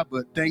praise God,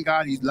 but thank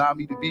God he's allowed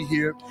me to be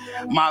here.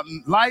 My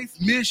life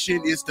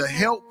mission is to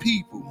help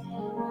people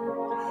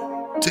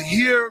to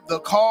hear the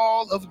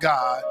call of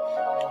God,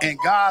 and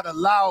God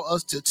allow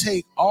us to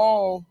take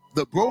all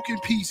the broken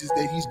pieces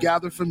that he's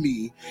gathered for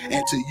me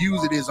and to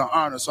use it as an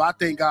honor. So I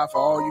thank God for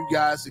all you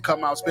guys to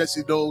come out,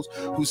 especially those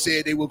who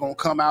said they were going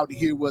to come out and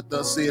hear what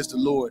thus says the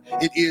Lord.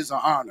 It is an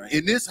honor.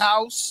 In this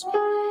house,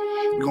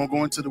 we're going to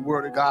go into the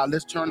word of God.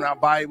 Let's turn our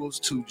Bibles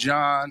to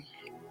John,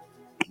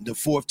 the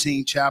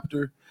 14th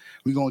chapter.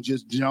 We're going to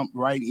just jump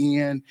right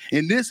in.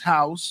 In this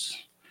house,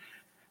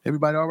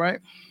 everybody all right?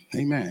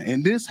 Amen.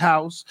 In this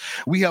house,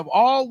 we have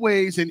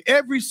always, in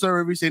every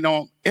service and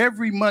on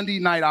every Monday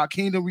night, our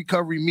Kingdom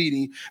Recovery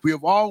meeting, we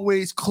have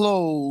always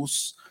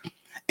closed.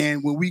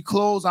 And when we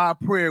close our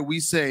prayer,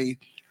 we say,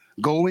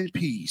 go in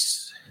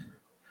peace,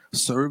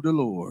 serve the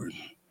Lord,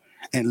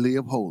 and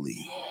live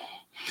holy.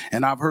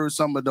 And I've heard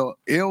some of the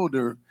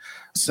elder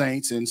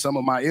saints and some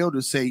of my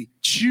elders say,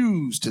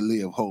 choose to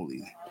live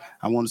holy.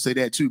 I want to say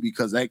that too,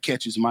 because that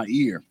catches my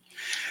ear.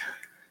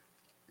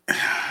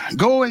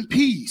 Go in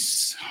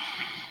peace,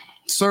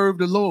 serve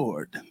the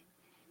Lord,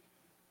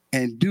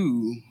 and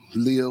do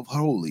live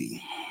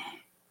holy.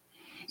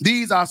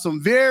 These are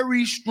some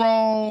very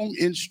strong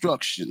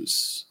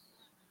instructions.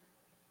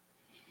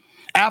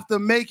 After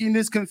making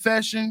this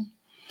confession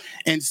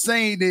and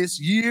saying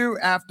this year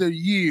after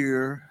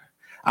year,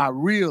 I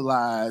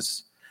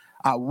realized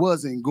I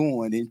wasn't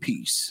going in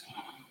peace.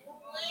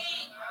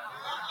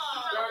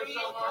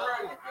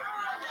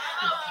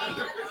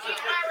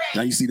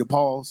 Now you see the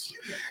pause?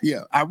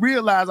 Yeah, I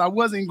realized I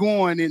wasn't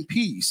going in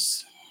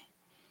peace.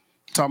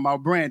 Talking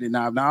about Brandon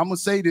now. Now I'm gonna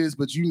say this,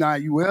 but you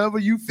wherever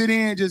you fit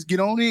in, just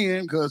get on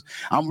in, because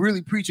I'm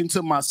really preaching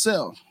to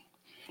myself.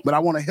 But I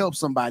want to help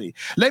somebody.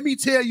 Let me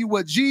tell you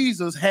what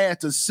Jesus had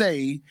to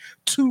say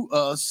to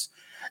us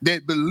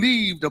that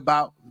believed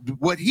about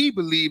what he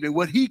believed and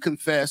what he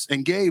confessed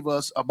and gave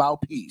us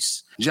about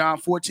peace.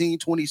 John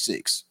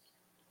 14:26.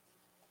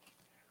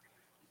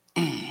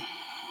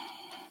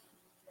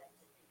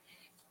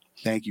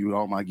 Thank you,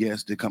 all my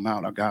guests that come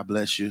out. God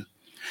bless you.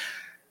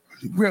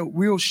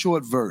 Real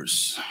short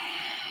verse.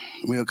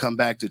 We'll come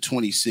back to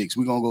 26.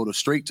 We're going to go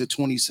straight to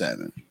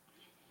 27.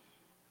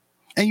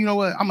 And you know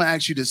what? I'm going to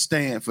ask you to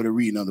stand for the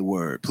reading of the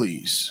word,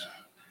 please.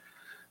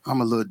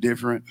 I'm a little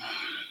different.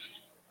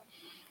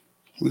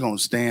 We're going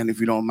to stand, if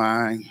you don't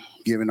mind,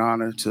 giving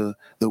honor to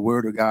the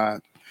word of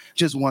God.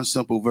 Just one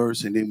simple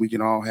verse, and then we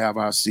can all have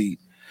our seat.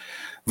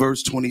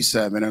 Verse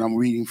 27, and I'm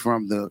reading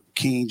from the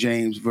King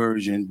James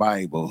Version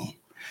Bible.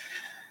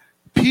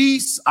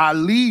 Peace I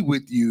leave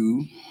with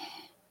you,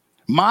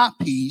 my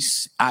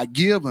peace I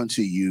give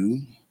unto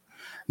you,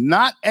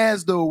 not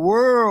as the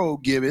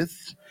world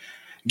giveth,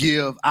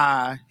 give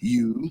I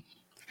you.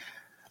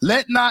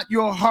 Let not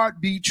your heart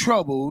be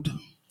troubled,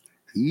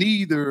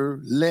 neither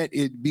let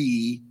it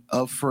be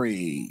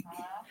afraid.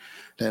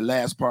 That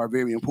last part,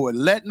 very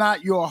important. Let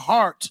not your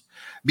heart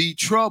be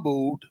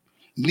troubled,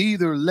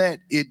 neither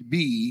let it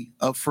be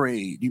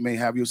afraid. You may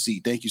have your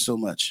seat. Thank you so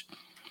much.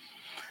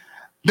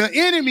 The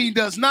enemy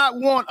does not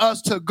want us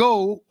to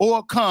go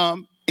or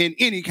come in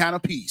any kind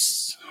of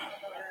peace.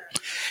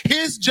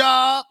 His His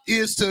job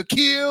is to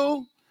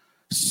kill,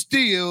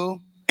 steal,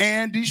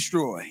 and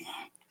destroy.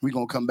 We're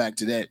going to come back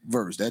to that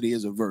verse. That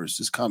is a verse.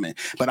 It's coming.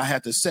 But I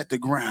have to set the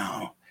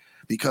ground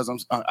because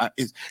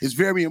it's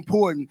very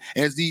important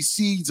as these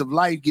seeds of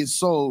life get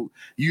sowed,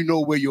 you know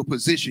where your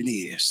position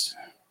is.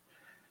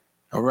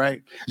 All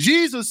right.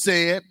 Jesus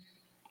said,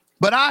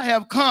 but I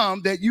have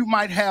come that you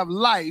might have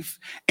life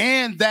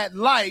and that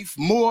life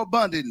more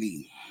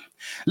abundantly.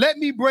 Let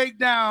me break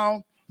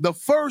down the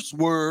first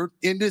word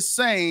in this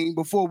saying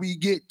before we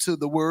get to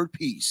the word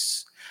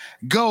peace.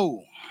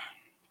 Go.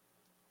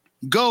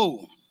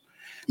 Go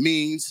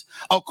means,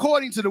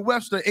 according to the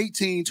Webster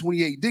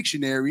 1828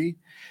 dictionary,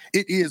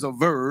 it is a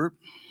verb.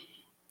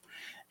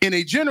 In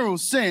a general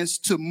sense,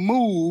 to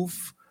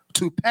move,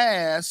 to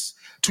pass,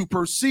 to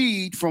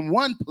proceed from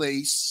one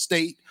place,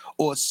 state,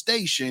 or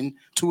station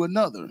to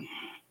another.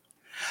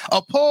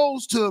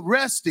 Opposed to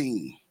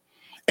resting,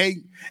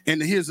 and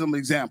here's some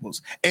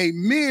examples. A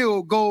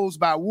meal goes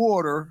by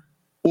water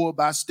or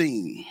by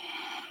steam.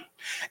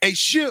 A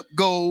ship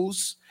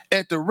goes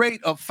at the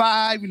rate of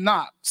 5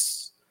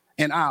 knots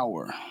an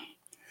hour.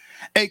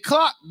 A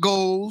clock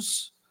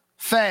goes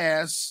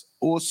fast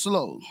or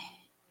slow.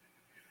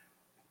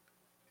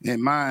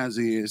 And mine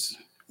is,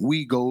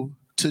 we go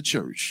to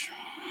church.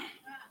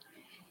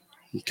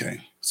 Okay,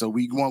 so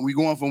we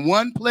going from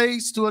one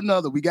place to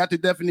another. We got the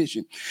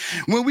definition.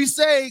 When we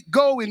say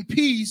go in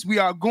peace, we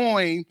are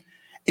going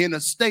in a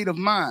state of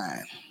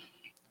mind.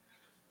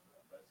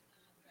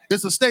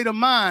 It's a state of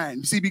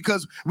mind, see,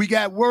 because we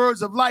got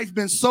words of life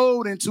been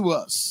sold into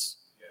us.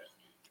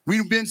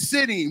 We've been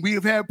sitting. We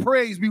have had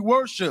praise. We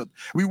worship.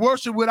 We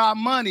worship with our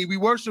money. We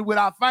worship with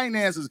our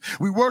finances.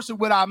 We worship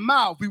with our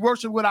mouth. We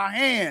worship with our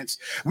hands.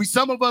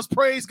 Some of us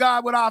praise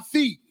God with our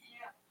feet.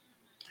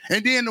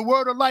 And then the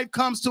word of life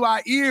comes to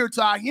our ear,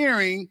 to our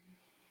hearing,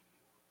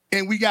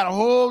 and we got a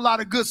whole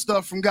lot of good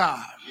stuff from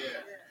God.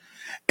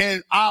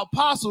 And our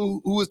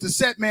apostle, who is the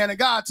set man of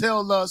God,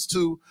 tells us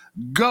to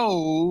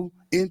go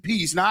in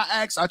peace. Now,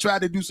 I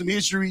tried to do some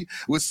history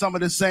with some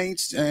of the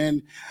saints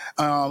and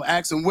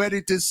asked them, where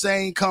did this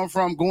saying come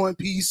from? Go in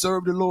peace,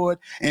 serve the Lord,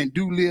 and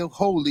do live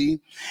holy.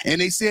 And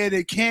they said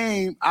it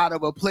came out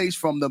of a place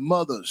from the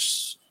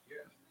mothers.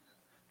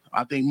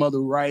 I think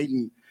Mother Wright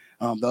and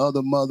the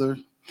other mother.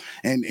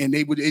 And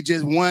it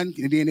just one,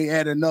 and then they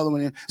added another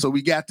one in. So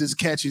we got this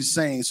catchy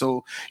saying.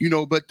 So,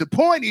 but the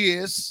point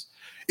is,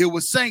 it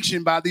was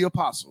sanctioned by the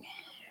apostle.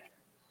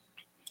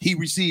 He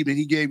received it.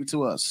 He gave it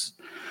to us.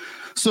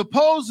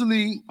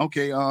 Supposedly,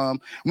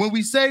 when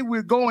we say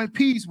we're going in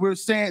peace, we're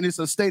saying it's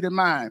a state of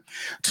mind.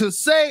 To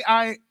say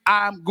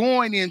I'm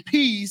going in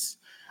peace,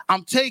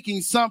 I'm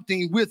taking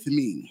something with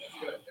me.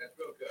 That's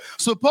good.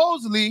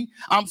 Supposedly,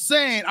 I'm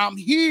saying I'm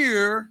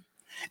here,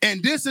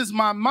 and this is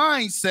my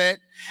mindset,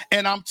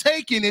 and I'm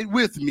taking it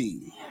with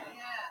me.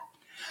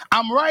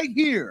 I'm right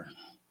here,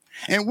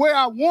 and where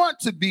I want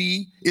to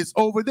be is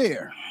over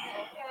there.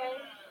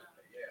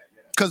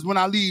 Because when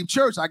I leave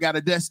church, I got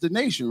a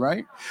destination,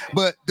 right?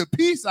 But the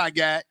peace I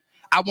got,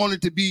 I want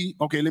it to be,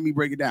 okay, let me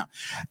break it down.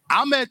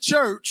 I'm at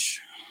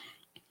church,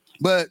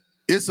 but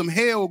there's some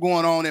hell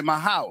going on in my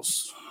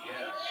house.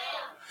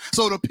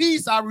 So the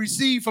peace I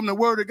receive from the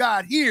word of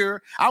God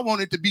here, I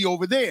want it to be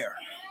over there.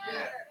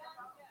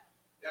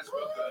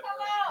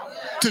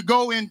 To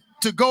go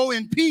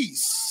in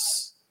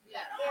peace.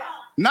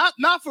 Not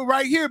for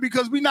right here,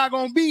 because we're not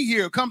going to be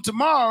here. Come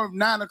tomorrow,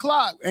 9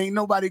 o'clock, ain't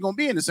nobody going to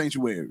be in the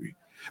sanctuary.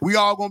 We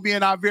all going to be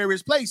in our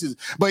various places.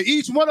 But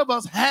each one of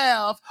us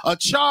have a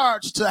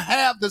charge to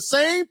have the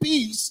same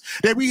peace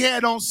that we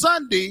had on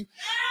Sunday,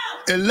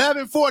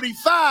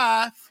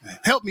 11:45,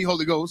 help me,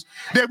 Holy Ghost,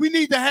 that we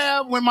need to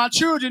have when my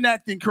children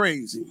acting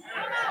crazy.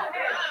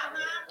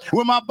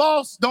 When my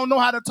boss don't know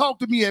how to talk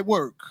to me at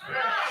work.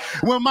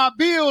 When my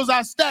bills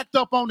are stacked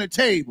up on the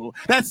table.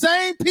 That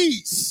same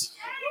peace.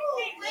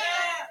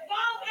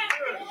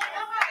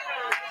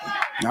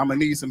 I'm going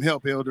to need some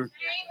help, Elder.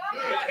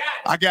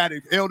 I got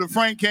it. Elder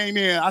Frank came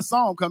in. I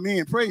saw him come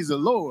in. Praise the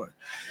Lord.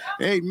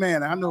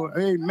 Amen. I know.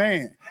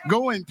 Amen.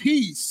 Go in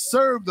peace.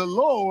 Serve the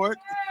Lord.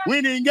 We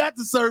ain't even got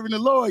to serving the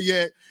Lord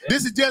yet.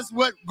 This is just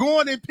what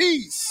going in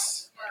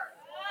peace.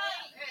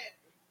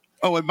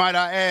 Oh, and might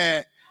I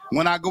add,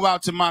 when I go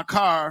out to my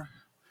car,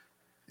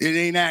 it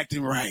ain't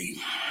acting right.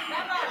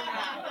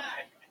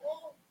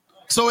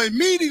 So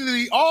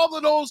immediately, all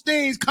of those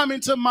things come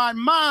into my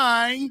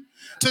mind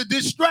to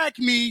distract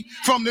me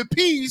from the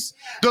peace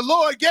the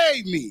Lord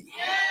gave me.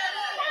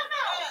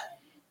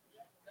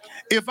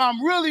 If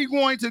I'm really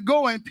going to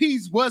go in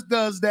peace, what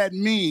does that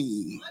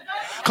mean?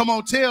 Come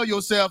on, tell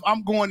yourself,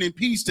 I'm going in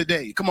peace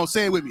today. Come on,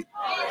 say it with me.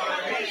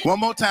 One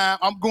more time,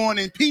 I'm going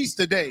in peace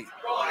today.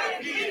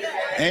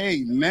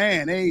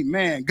 Amen,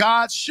 amen.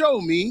 God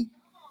showed me,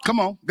 come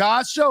on,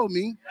 God showed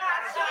me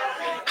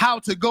how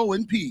to go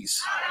in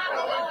peace.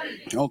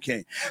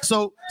 Okay,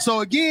 so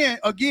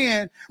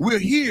again, we're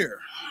here.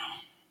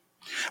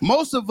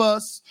 Most of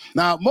us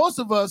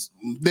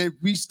that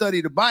we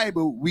study the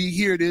Bible, we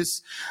hear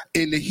this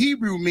in the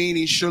Hebrew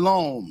meaning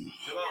shalom.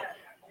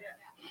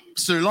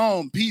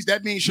 Shalom, peace.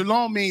 That means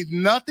shalom means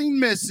nothing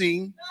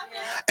missing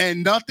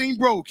and nothing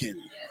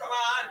broken.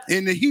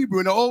 In the Hebrew,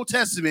 in the Old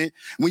Testament,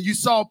 when you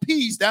saw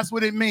peace, that's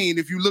what it means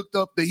if you looked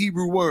up the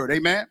Hebrew word.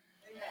 Amen.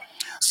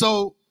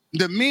 So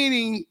the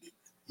meaning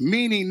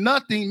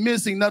nothing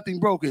missing, nothing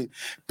broken.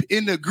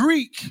 In the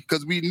Greek,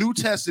 because we New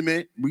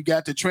Testament, we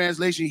got the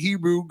translation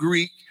Hebrew,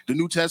 Greek. The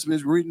New Testament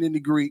is written in the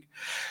Greek.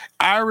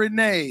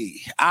 Irene,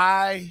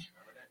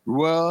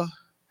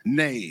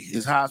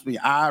 is how it's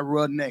pronounced.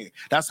 Irene.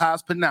 That's how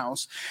it's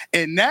pronounced.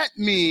 And that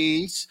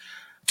means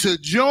to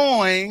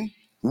join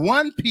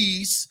one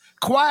piece,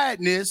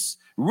 quietness,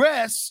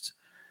 rest,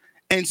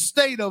 and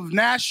state of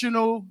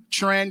national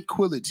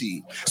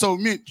tranquility. So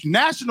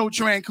national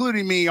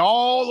tranquility means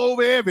all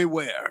over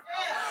everywhere.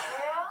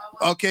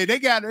 Okay, they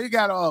got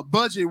a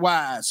budget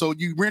wise, so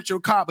you rent your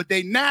car, but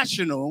they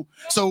national.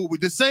 So with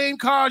the same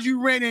cars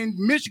you rent in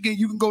Michigan,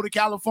 you can go to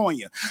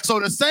California. So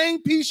the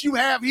same peace you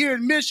have here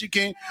in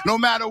Michigan, no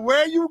matter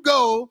where you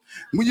go,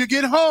 when you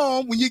get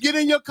home, when you get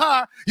in your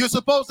car, you're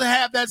supposed to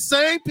have that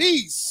same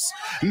peace.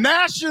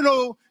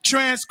 National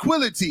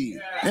tranquility.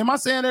 Am I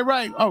saying that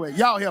right? All right,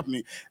 y'all help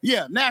me.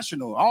 Yeah,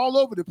 national, all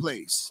over the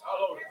place.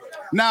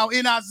 Now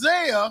in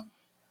Isaiah,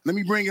 let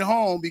me bring it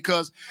home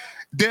because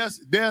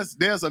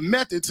there's a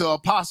method to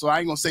apostle. I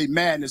ain't gonna say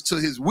madness, to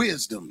his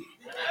wisdom.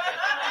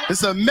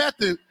 It's a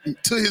method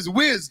to his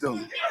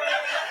wisdom.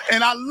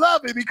 And I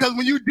love it because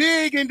when you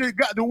dig into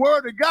the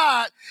word of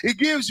God, it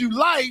gives you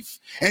life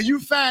and you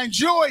find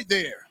joy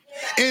there.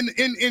 In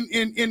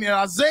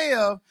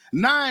Isaiah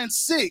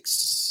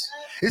 9:6,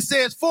 it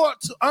says, "For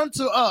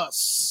unto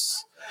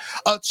us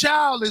a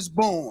child is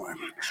born,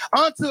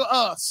 unto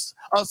us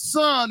a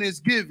son is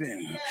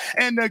given,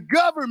 and the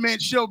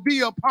government shall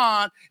be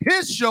upon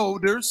his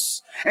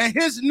shoulders, and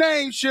his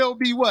name shall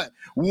be" what?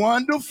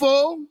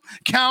 Wonderful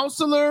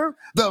Counselor,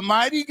 the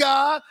Mighty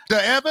God,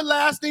 the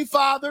Everlasting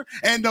Father,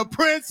 and the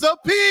Prince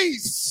of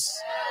Peace.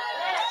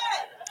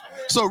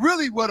 So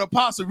really what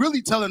Apostle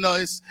really telling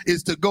us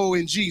is to go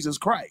in Jesus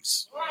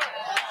Christ.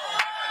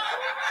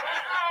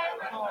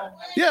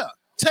 Yeah,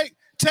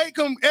 take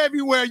them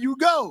everywhere you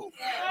go.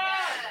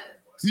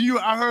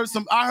 I heard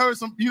some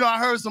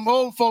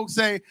old folks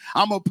say,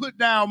 "I'm gonna put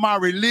down my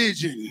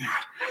religion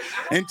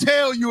and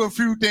tell you a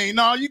few things."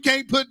 No, you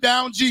can't put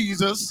down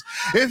Jesus.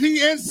 If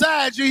he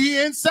inside you, he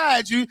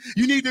inside you.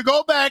 You need to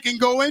go back and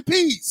go in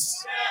peace.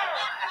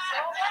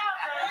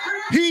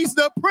 He's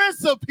the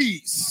Prince of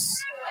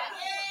Peace.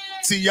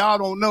 See, y'all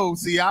don't know.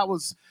 See, I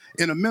was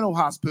in a mental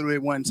hospital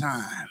at one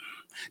time.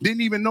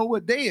 Didn't even know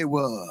what day it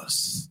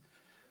was.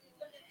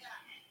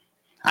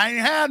 I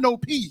ain't had no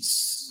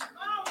peace.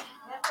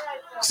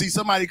 See,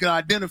 somebody can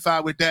identify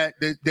with that.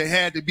 They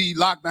had to be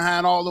locked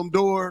behind all them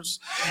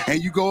doors,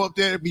 and you go up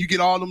there and you get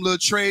all them little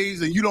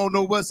trays, and you don't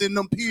know what's in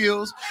them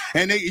pills,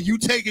 and you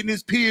taking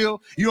this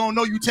pill, you don't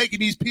know you taking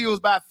these pills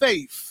by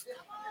faith,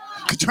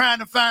 trying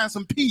to find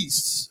some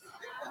peace,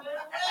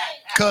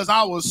 because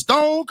I was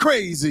stone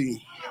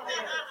crazy.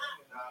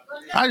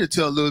 I just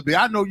tell a little bit.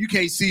 I know you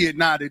can't see it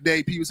now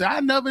today. People say, "I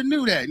never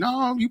knew that."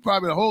 No, you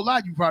probably a whole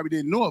lot you probably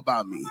didn't know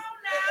about me.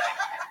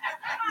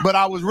 But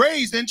I was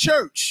raised in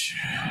church.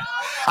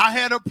 I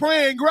had a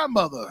praying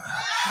grandmother.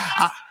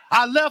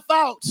 I left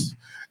out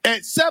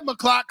at 7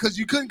 o'clock because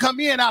you couldn't come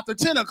in after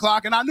 10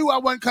 o'clock, and I knew I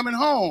wasn't coming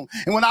home.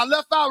 And when I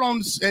left out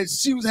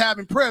she was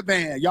having prayer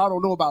band. Y'all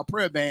don't know about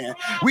prayer band.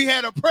 We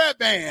had a prayer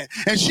band,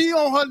 and she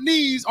on her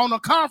knees on a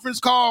conference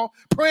call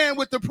praying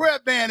with the prayer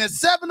band at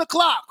 7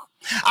 o'clock.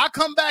 I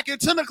come back at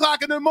 10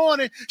 o'clock in the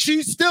morning.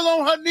 She's still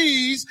on her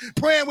knees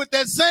praying with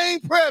that same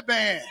prayer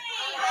band.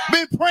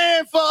 Been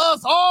praying for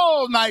us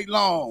all night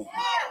long.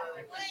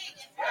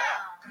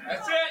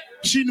 That's it.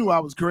 She knew I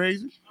was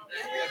crazy.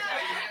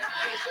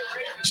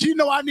 She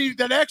knew I needed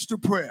that extra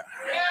prayer.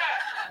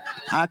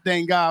 I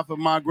thank God for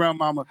my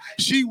grandmama.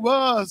 She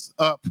was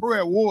a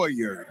prayer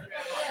warrior.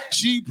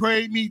 She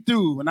prayed me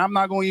through. And I'm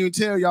not going to even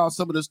tell y'all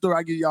some of the story.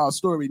 I'll give y'all a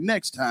story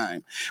next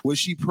time where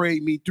she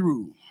prayed me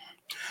through.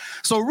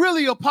 So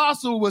really,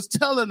 Apostle was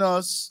telling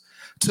us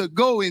to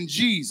go in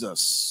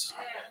Jesus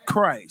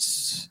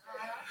Christ.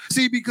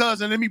 See,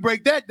 because, and let me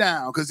break that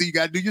down, because you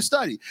got to do your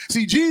study.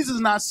 See, Jesus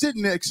is not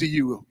sitting next to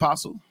you,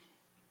 Apostle.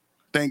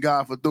 Thank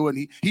God for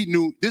doing. He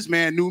knew, this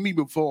man knew me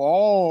before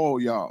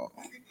all y'all.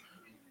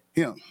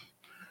 Him,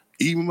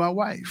 even my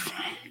wife.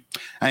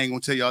 I ain't gonna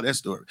tell y'all that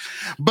story,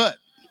 but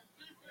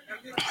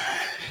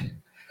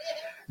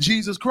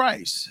Jesus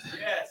Christ.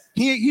 Yes.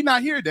 He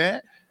not here,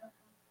 Dad.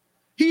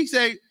 He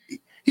said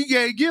he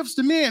gave gifts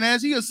to men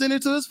as he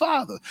ascended to his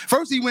Father.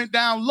 First, he went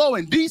down low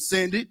and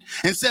descended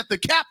and set the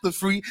captive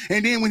free.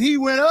 And then when he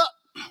went up,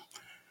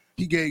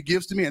 he gave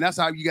gifts to men. That's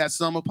how you got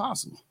some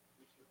apostles.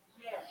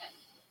 Yeah.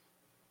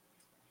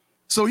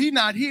 So he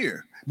not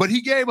here, but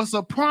he gave us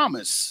a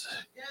promise.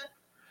 Yeah.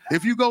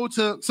 If you go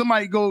to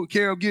somebody, go,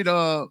 Carol, get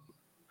John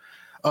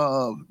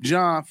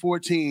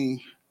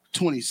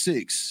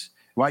 14:26.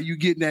 While you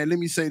getting that, let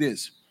me say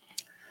this.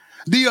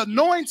 The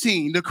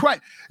anointing, the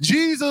Christ,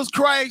 Jesus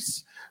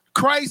Christ.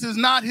 Christ is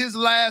not his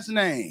last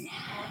name.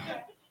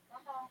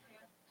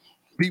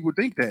 People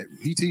think that.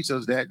 He teaches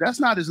us that. That's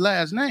not his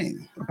last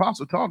name. The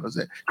apostle taught us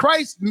that.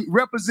 Christ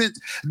represents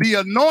the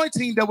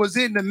anointing that was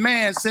in the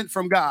man sent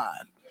from God.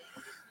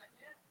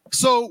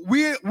 So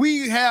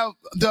we have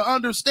to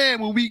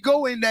understand when we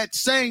go in that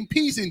same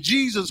piece in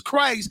Jesus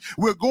Christ,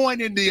 we're going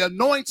in the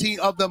anointing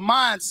of the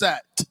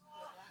mindset.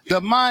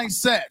 The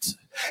mindset.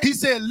 He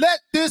said, let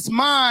this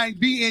mind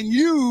be in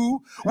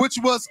you, which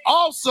was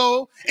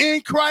also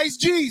in Christ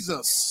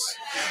Jesus.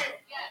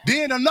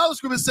 Then another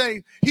scripture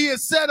say, he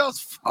has set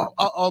us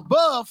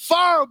above,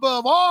 far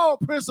above all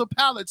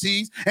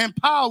principalities and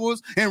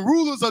powers and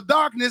rulers of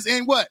darkness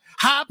in what?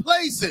 High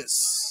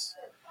places.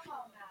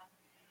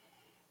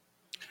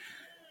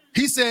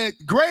 He said,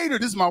 greater,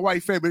 this is my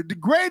wife's favorite, the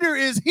greater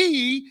is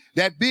he,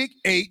 that big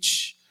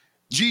H,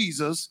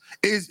 Jesus,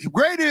 is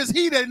greater is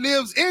he that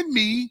lives in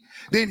me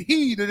than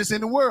he that is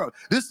in the world.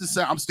 This is,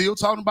 I'm still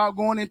talking about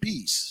going in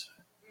peace.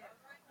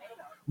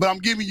 But I'm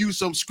giving you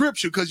some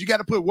scripture because you got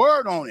to put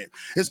word on it.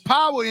 It's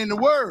power in the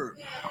word.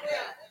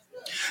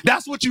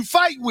 That's what you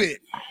fight with.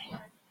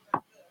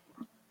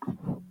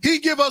 He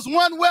give us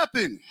one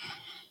weapon.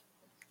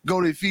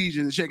 Go to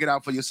Ephesians and check it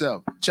out for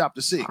yourself. Chapter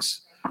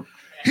 6.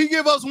 He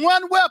give us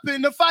one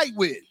weapon to fight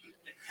with.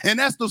 And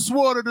that's the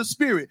sword of the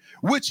spirit,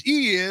 which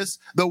is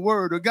the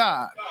word of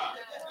God.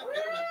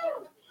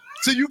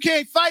 So you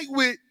can't fight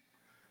with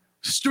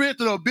strength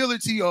or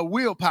ability or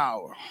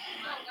willpower.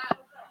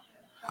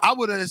 I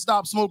would have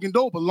stopped smoking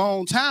dope a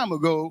long time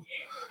ago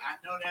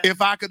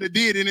if I could have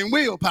did it in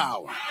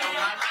willpower.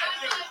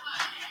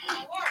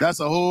 That's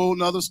a whole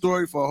nother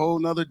story for a whole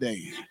nother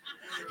day.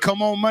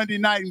 Come on Monday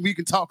night and we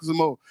can talk some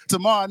more.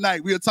 Tomorrow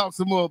night we'll talk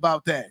some more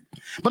about that.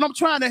 But I'm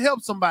trying to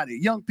help somebody,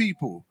 young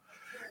people.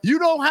 You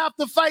don't have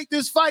to fight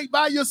this fight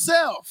by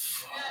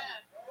yourself.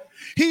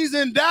 He's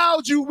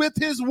endowed you with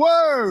his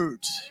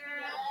word.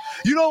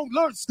 You don't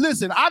learn.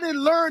 Listen, I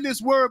didn't learn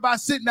this word by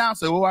sitting down and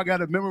say, oh, I got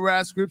to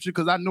memorize scripture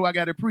because I know I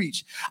got to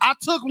preach. I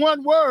took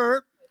one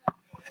word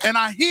and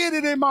I hid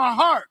it in my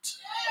heart.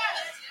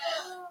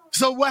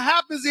 So what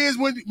happens is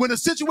when a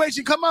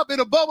situation come up,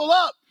 it'll bubble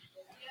up.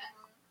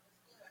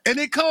 And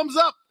it comes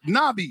up,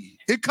 Nabi.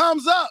 It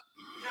comes up.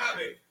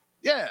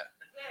 Yeah.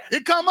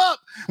 It come up.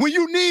 When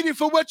you need it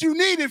for what you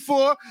need it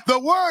for, the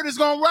word is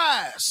going to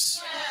rise.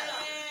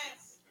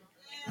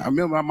 I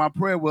remember my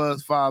prayer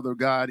was, Father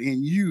God,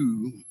 in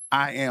you,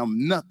 I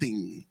am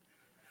nothing.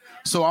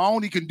 So I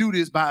only can do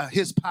this by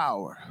his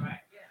power,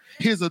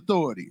 his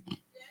authority.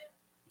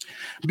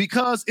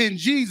 Because in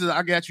Jesus,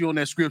 I got you on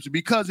that scripture,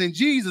 because in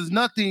Jesus,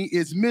 nothing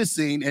is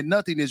missing and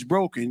nothing is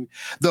broken.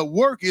 The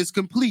work is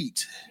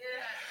complete.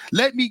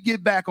 Let me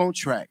get back on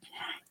track.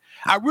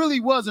 I really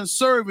wasn't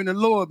serving the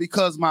Lord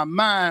because my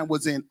mind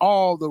was in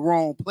all the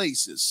wrong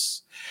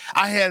places.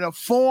 I had a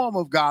form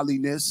of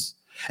godliness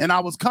and I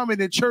was coming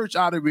to church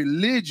out of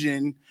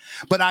religion,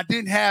 but I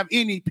didn't have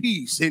any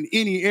peace in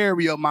any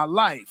area of my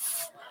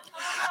life.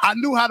 I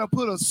knew how to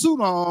put a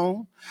suit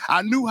on.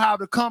 I knew how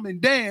to come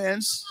and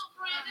dance.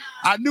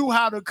 I knew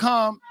how to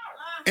come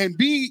and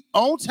be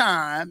on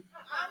time.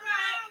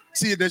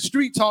 See, the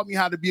street taught me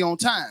how to be on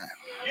time.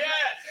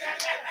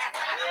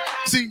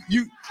 See,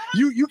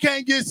 you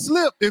can't get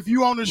slipped if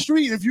you on the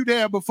street, if you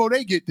there before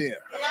they get there.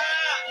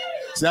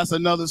 So that's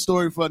another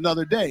story for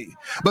another day.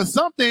 But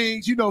some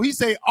things, you know, he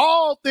say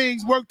all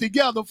things work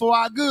together for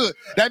our good.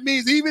 That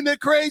means even the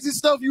crazy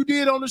stuff you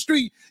did on the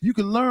street, you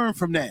can learn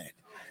from that.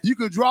 You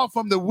can draw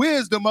from the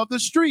wisdom of the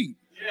street.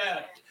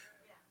 Yeah.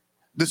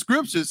 The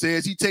scripture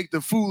says he take the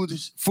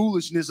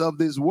foolishness of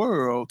this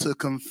world to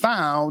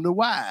confound the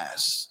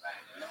wise.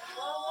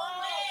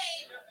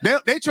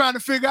 They trying to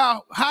figure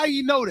out how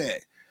you know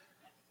that.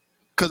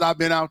 Because I've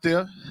been out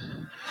there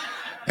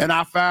and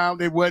I found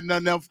there wasn't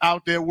nothing else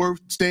out there worth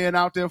staying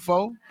out there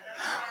for.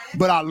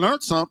 But I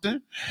learned something.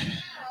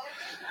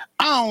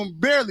 I don't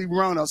barely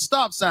run a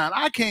stop sign.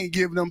 I can't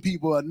give them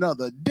people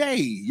another day.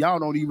 Y'all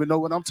don't even know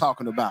what I'm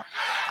talking about.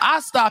 I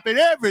stop at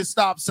every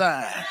stop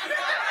sign.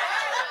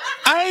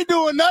 I ain't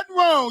doing nothing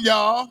wrong,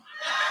 y'all.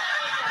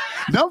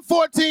 Them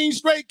 14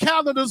 straight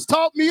calendars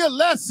taught me a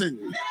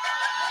lesson.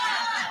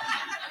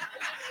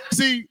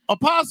 See,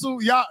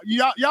 Apostle, y'all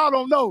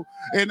don't know,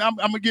 and I'm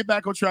gonna get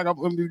back on track.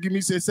 I'm gonna give me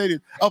say this.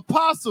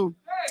 Apostle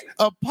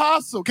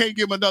can't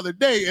give him another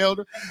day,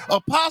 elder.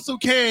 Apostle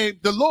came,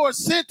 the Lord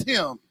sent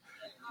him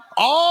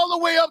all the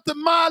way up to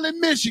Milan,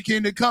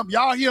 Michigan to come.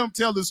 Y'all hear him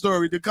tell the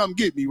story to come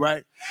get me,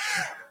 right?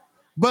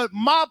 But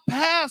my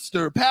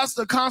Pastor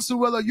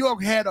Consuelo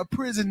York, had a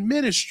prison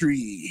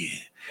ministry.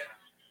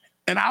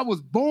 And I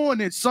was born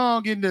and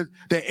sung in the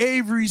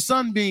Avery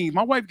Sunbeam.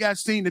 My wife got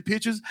seen the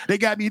pictures. They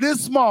got me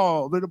this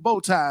small with a bow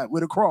tie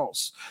with a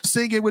cross,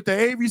 singing with the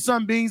Avery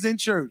Sunbeams in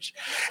church.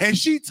 And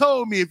she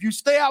told me, if you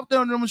stay out there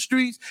on the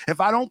streets, if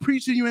I don't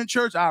preach to you in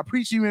church, I'll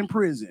preach to you in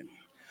prison.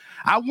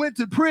 I went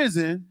to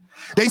prison.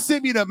 They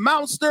sent me to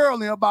Mount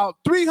Sterling, about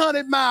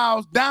 300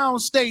 miles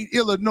downstate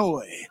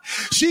Illinois.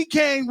 She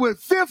came with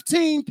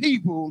 15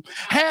 people,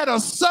 had a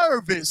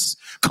service,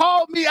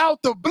 called me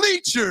out the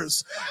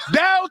bleachers,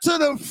 down to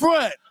the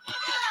front.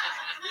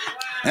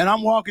 And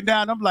I'm walking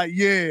down, I'm like,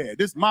 yeah,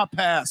 this is my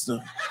pastor.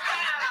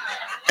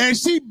 and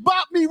she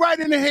bopped me right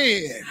in the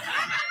head.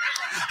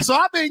 So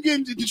I've been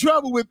getting into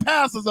trouble with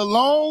pastors a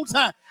long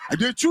time.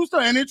 The true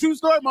story, and the true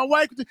story, my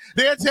wife,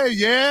 they'll tell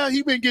you, yeah,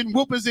 he been getting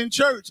whoopings in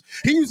church.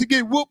 He used to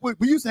get whooped with,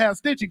 we used to have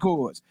stitching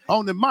cords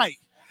on the mic.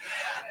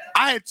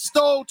 I had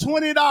stole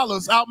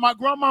 $20 out my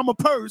grandmama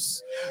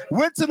purse,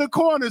 went to the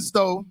corner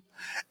store,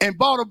 and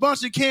bought a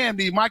bunch of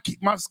candy. My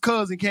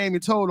cousin came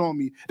and told on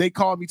me. They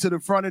called me to the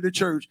front of the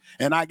church,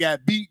 and I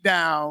got beat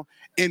down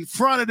in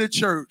front of the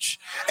church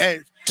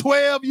at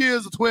 13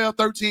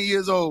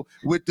 years old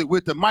with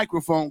the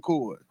microphone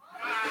cord.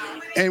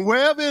 And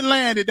wherever it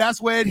landed,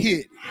 that's where it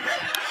hit.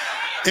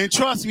 And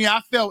trust me,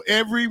 I felt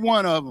every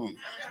one of them.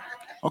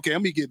 Okay,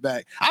 let me get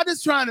back. I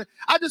just trying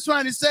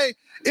to say,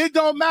 it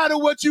don't matter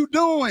what you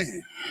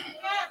doing.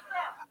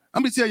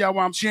 Let me tell y'all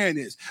why I'm sharing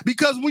this.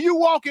 Because when you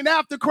walking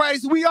after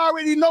Christ, we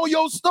already know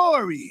your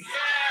story.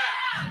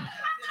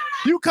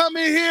 You come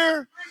in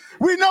here,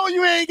 we know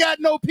you ain't got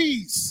no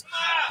peace.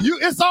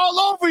 It's all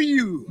over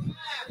you.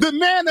 The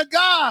man of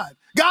God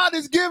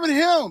has given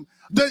him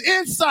the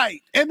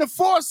insight and the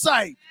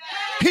foresight.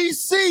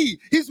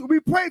 We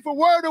pray for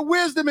word of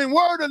wisdom and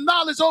word of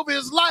knowledge over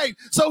his life.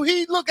 So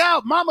he look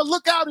out, mama,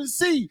 look out and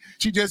see.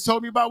 She just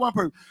told me about one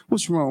person.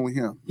 What's wrong with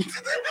him?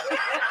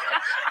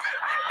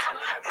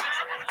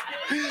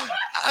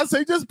 I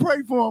say, just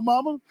pray for him,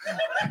 mama.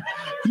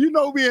 You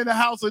know we in the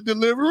house of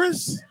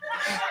deliverance.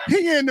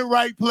 He in the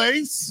right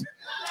place.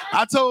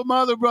 I told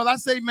my other brother, I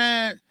say,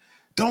 man,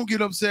 don't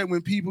get upset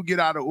when people get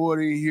out of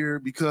order in here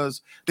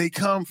because they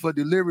come for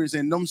deliverance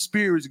and them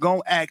spirits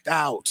gonna act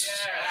out.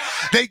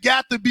 They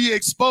got to be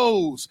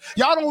exposed.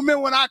 Y'all don't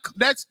remember when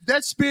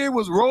that spirit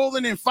was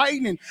rolling and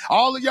fighting and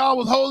all of y'all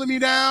was holding me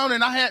down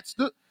and I had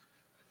stood.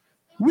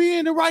 We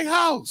in the right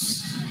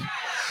house.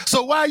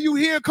 So while you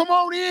here, come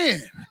on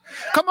in.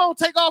 Come on,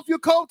 take off your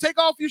coat, take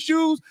off your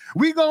shoes.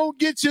 We gonna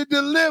get you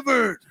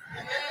delivered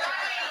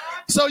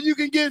so you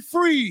can get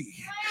free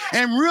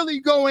and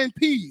really go in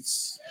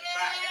peace.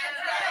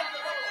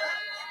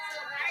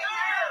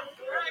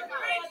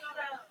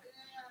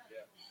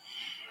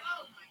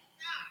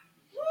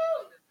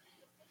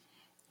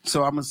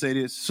 So I'm going to say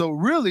this. So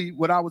really,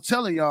 what I was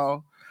telling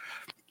y'all,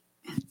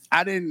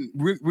 I didn't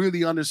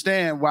really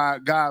understand why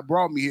God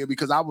brought me here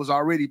because I was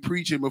already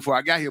preaching before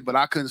I got here, but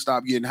I couldn't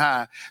stop getting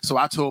high. So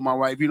I told my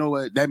wife, you know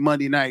what, that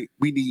Monday night,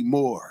 we need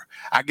more.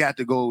 I got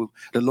to go.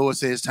 The Lord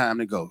said it's time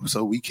to go.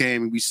 So we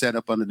came and we set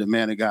up under the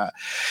man of God.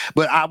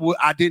 But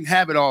I didn't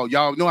have it all.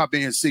 Y'all know I've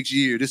been here 6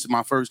 years. This is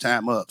my first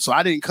time up. So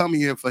I didn't come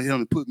here for him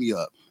to put me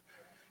up.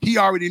 He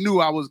already knew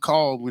I was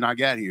called when I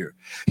got here.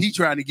 He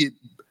trying to get,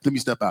 let me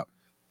step out.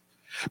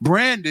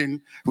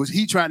 Brandon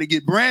trying to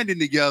get Brandon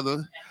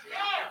together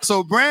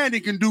so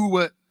Brandon can do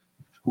what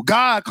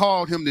God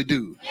called him to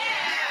do.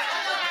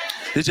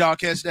 Did y'all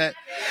catch that?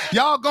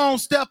 Y'all gonna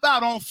step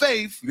out on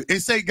faith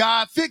and say,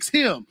 God, fix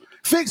him,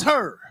 fix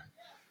her,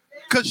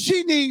 because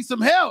she needs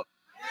some help.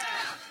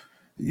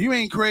 You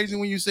ain't crazy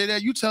when you say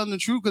that. You telling the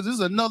truth because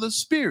it's another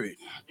spirit.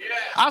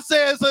 I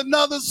say it's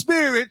another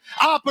spirit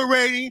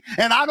operating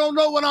and I don't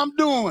know what I'm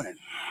doing.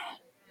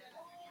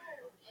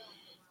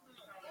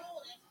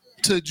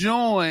 To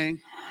join,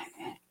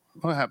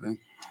 what happened?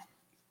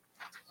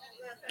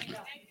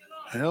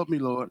 Help me,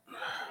 Lord.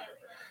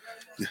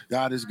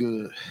 God is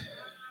good.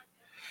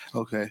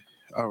 Okay,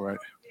 all right.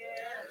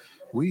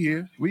 We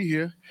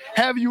here.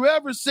 Have you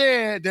ever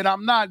said that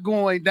I'm not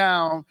going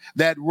down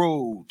that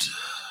road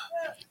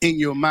in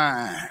your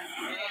mind?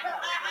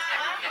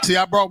 See,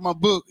 I brought my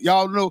book.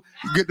 Y'all know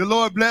the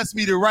Lord blessed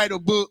me to write a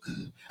book.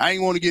 I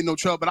ain't want to get in no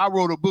trouble, but I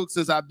wrote a book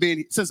since I've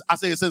been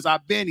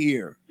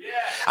here. Yeah.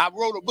 I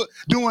wrote a book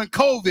during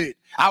COVID.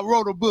 I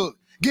wrote a book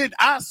getting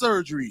eye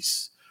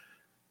surgeries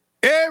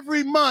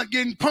every month,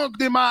 getting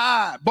punked in my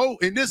eye,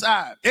 both in this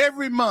eye,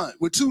 every month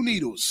with 2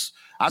 needles.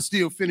 I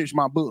still finished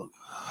my book,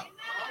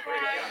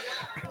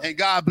 and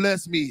God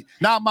bless me.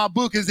 Now my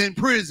book is in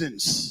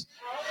prisons.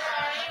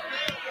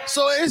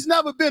 So it's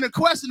never been a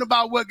question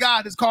about what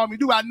God has called me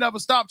to do. I never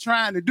stopped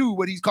trying to do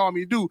what he's called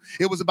me to do.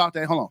 It was about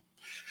that. Hold on.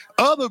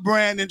 Other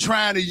Brandon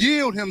trying to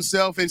yield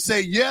himself and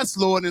say, yes,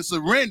 Lord, and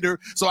surrender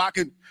so I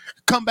can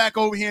come back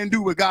over here and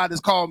do what God has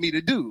called me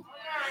to do.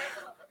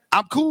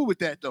 I'm cool with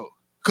that, though,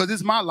 because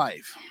it's my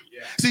life.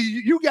 Yeah.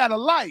 See, you got a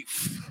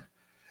life.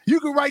 You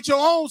can write your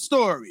own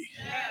story.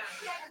 Yeah.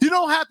 You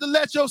don't have to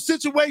let your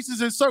situations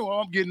and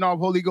I'm getting off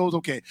Holy Ghost.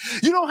 Okay.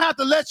 You don't have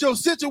to let your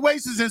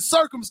situations and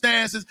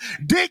circumstances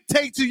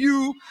dictate to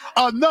you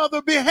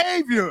another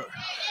behavior.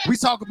 We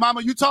talk,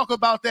 Mama, you talk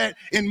about that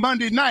in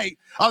Monday night,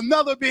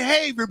 another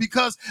behavior,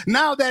 because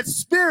now that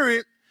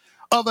spirit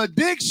of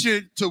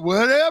addiction to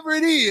whatever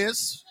it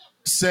is,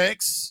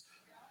 sex,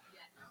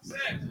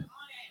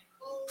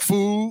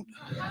 food.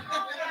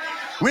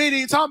 We ain't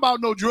even talking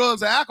about no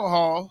drugs or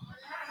alcohol.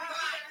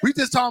 We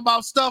just talking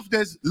about stuff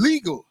that's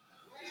legal.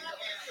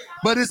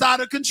 But it's out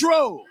of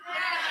control.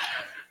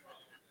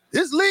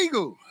 It's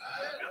legal.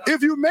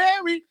 If you're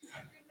married,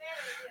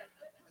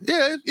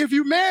 if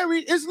you're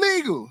married, it's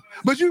legal.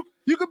 But you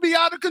could be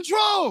out of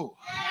control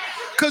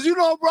because you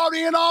don't brought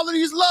in all of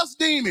these lust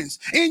demons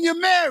in your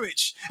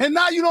marriage. and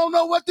now you don't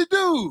know what to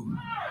do.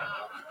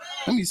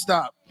 Let me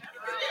stop.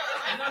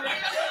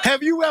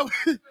 Have you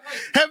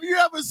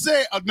ever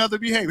said another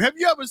behavior? Have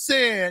you ever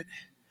said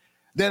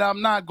that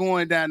I'm not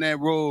going down that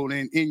road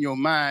and in your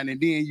mind, and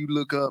then you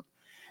look up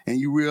and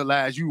you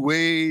realize you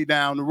way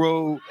down the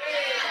road?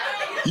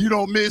 You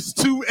don't miss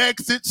 2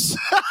 exits.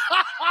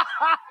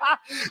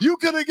 You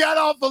could have got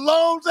off a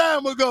long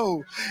time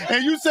ago.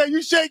 And you say,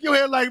 you shake your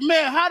head like,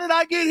 man, how did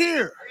I get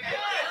here?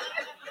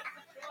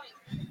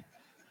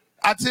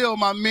 I tell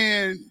my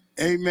men,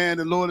 amen,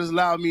 the Lord has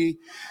allowed me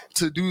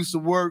to do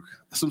some work,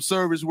 some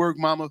service work,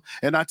 mama.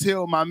 And I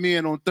tell my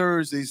men on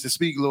Thursdays to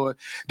speak, Lord,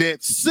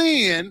 that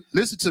sin,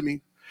 listen to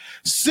me,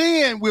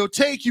 sin will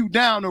take you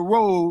down the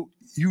road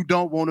you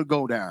don't want to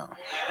go down.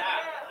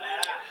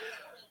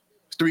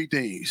 3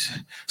 things.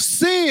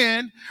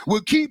 Sin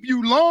will keep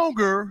you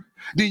longer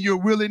than you're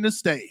willing to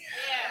stay.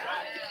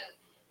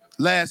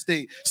 Last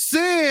thing.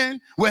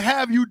 Sin will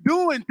have you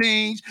doing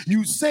things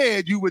you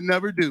said you would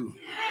never do.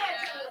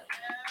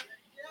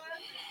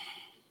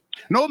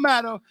 No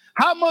matter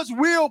how much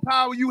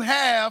willpower you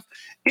have,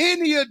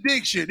 any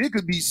addiction, it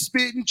could be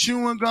spitting,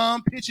 chewing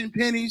gum, pitching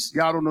pennies.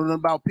 Y'all don't know nothing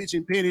about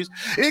pitching pennies.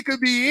 It could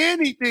be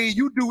anything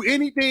you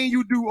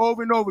do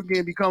over and over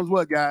again becomes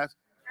what, guys?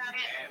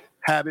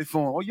 Habit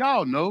form. Oh,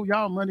 y'all know.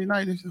 Y'all Monday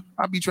night,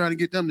 I'll be trying to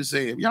get them to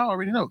say it. Y'all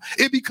already know.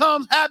 It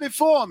becomes habit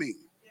forming.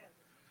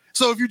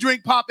 So if you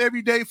drink pop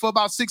every day for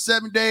about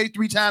 6-7 days,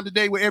 3 times a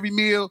day with every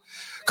meal,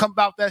 come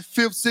about that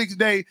 5th, 6th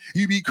day,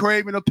 you be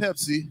craving a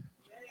Pepsi.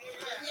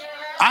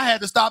 I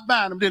had to stop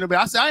buying them, didn't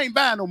I? I said, I ain't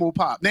buying no more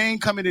pop. They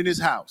ain't coming in this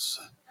house.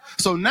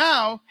 So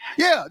now,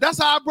 yeah, that's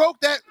how I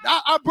broke that.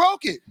 I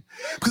broke it.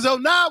 Because so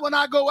now when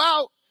I go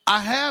out, I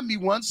have me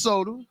 1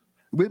 soda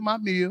with my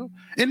meal,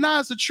 and now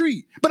it's a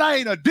treat. But I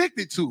ain't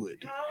addicted to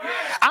it.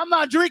 I'm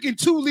not drinking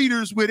 2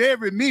 liters with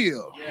every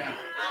meal.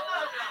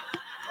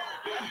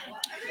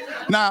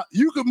 Now,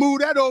 you could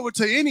move that over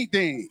to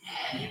anything.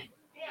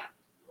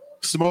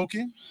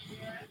 Smoking,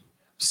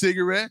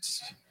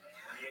 cigarettes,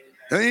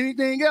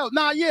 anything else.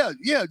 Now, yeah,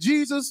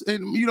 Jesus,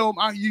 and you know,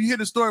 you hear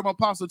the story of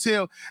Apostle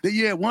tell that,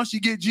 yeah, once you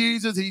get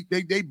Jesus,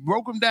 they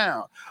broke him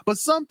down. But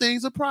some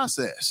things are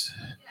processed.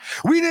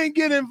 We didn't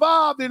get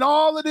involved in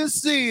all of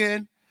this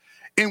sin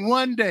in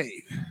one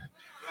day.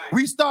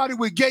 We started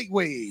with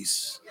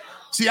gateways.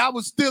 See, I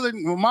was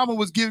stealing, when mama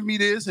was giving me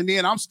this, and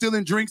then I'm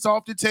stealing drinks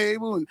off the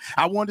table, and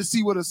I wanted to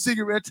see what a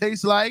cigarette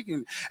tastes like,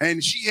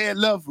 and she had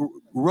loved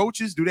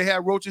roaches. Do they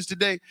have roaches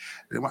today?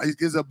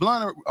 Is a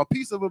blunt, a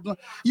piece of a blunt?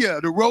 Yeah,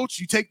 the roach,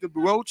 you take the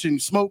roach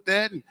and smoke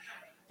that, and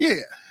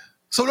yeah.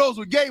 So those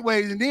were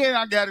gateways, and then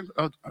I got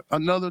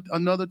another.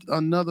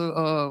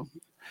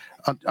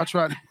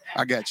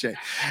 I got checked.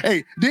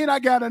 Hey, then I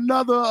got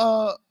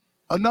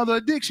another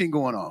addiction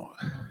going on.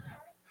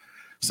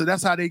 So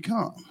that's how they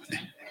come.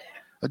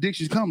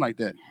 Addictions come like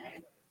that.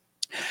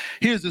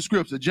 Here's the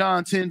scripture,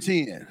 John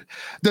 10:10.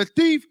 The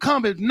thief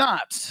cometh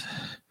not,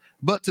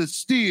 but to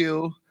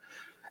steal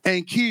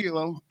and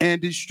kill and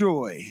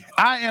destroy.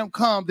 I am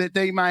come that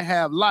they might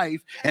have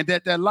life, and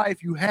that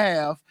life you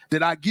have,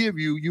 that I give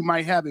you, you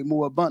might have it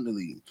more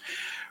abundantly.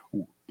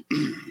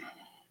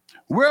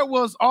 Where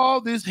was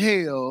all this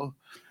hell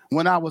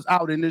when I was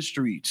out in the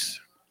streets?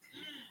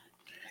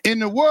 In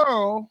the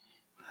world,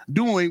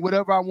 doing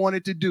whatever I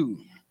wanted to do.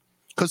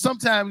 Because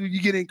sometimes when you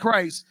get in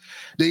Christ,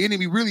 the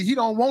enemy really, he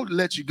don't want to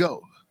let you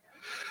go.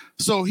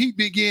 So he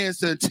begins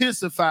to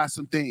intensify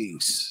some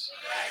things.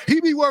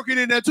 He be working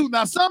in there too.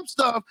 Now, some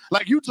stuff,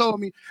 like you told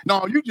me,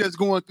 no, you just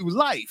going through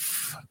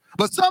life.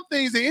 But some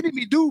things the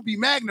enemy do be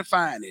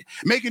magnifying it,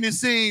 making it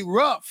seem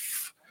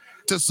rough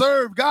to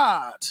serve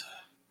God.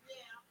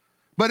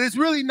 But it's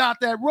really not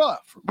that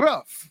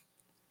rough.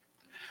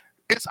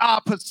 It's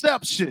our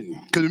perception.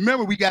 Because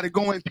remember, we got to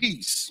go in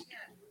peace.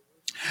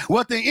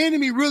 What the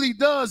enemy really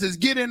does is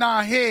get in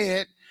our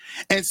head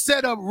and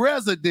set up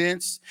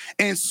residence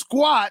and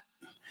squat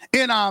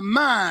in our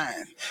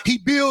mind. He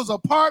builds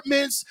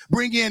apartments,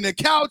 bring in the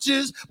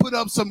couches, put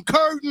up some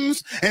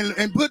curtains,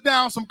 and put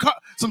down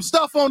some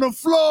stuff on the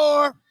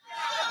floor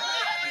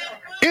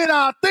in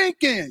our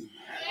thinking.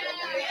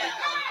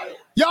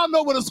 Y'all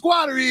know what a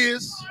squatter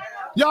is.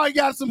 Y'all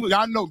got some,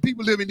 I know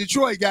people live in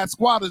Detroit, got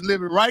squatters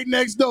living right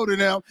next door to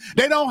them.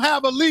 They don't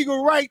have a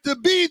legal right to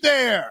be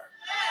there.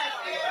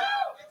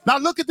 Now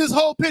look at this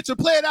whole picture,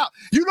 play it out.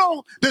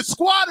 The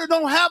squatter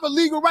don't have a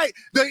legal right.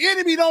 The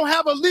enemy don't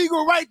have a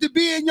legal right to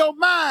be in your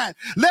mind.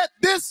 Let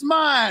this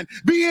mind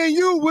be in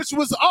you, which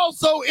was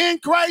also in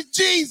Christ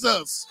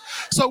Jesus.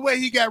 So where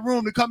he got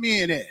room to come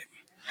in at?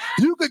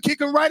 You could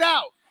kick him right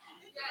out.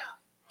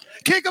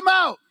 Kick him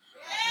out.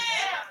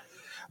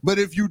 But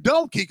if you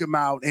don't kick him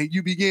out and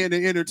you begin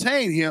to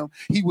entertain him,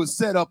 he will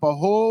set up a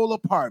whole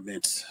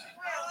apartment.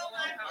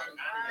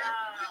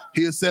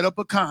 He'll set up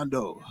a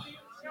condo.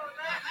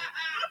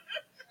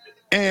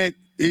 And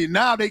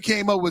now they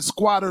came up with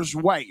squatters'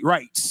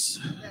 rights.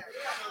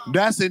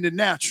 That's in the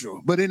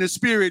natural. But in the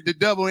spirit, the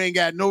devil ain't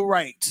got no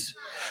right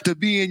to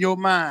be in your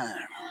mind.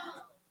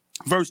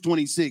 Verse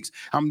 26,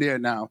 I'm there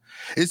now.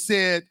 It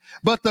said,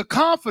 but the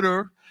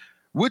Comforter,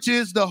 which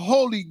is the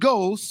Holy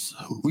Ghost.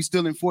 We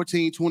still in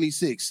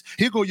 14:26.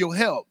 Here go your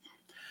help.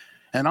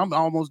 And I'm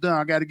almost done.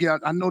 I got to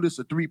get, I know this is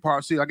a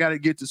 3-part series. I got to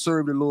get to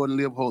serve the Lord and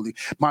live holy.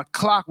 My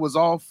clock was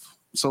off,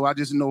 so I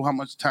just know how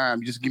much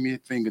time. Just give me a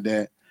finger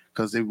that,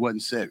 because it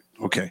wasn't set.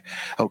 Okay.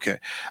 All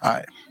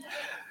right.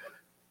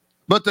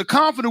 But the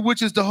Comforter,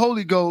 which is the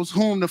Holy Ghost,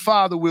 whom the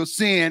Father will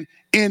send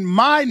in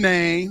my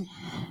name,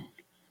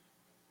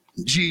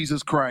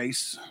 Jesus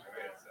Christ,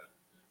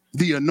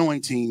 the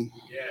anointing.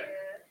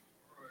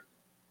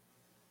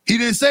 He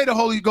didn't say the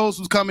Holy Ghost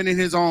was coming in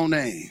his own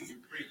name.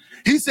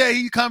 He said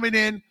he's coming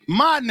in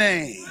my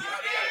name,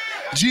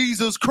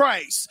 Jesus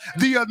Christ,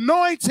 the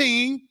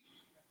anointing,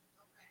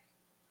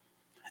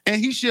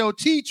 and he shall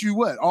teach you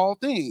what? All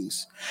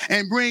things,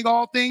 and bring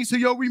all things to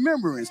your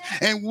remembrance.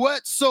 And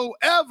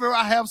whatsoever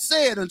I have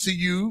said unto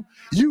you,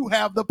 you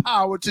have the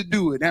power to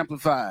do it.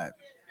 Amplified.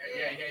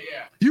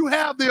 You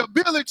have the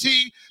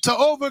ability to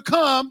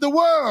overcome the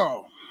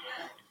world.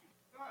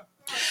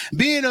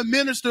 Being a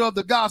minister of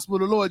the gospel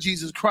of the Lord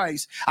Jesus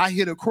Christ, I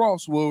hit a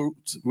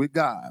crossroads with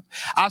God.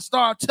 I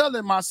started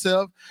telling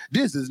myself,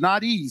 this is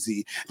not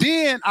easy.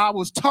 Then I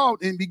was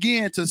taught and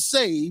began to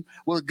say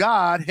what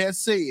God has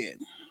said.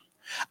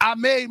 I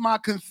made my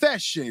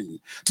confession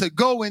to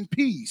go in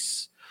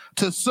peace,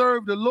 to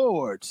serve the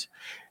Lord,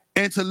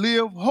 and to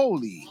live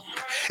holy.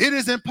 It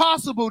is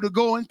impossible to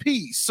go in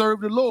peace,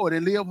 serve the Lord,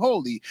 and live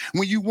holy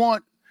when you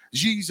want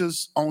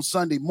Jesus on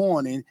Sunday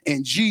morning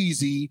and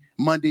Jeezy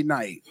Monday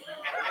night.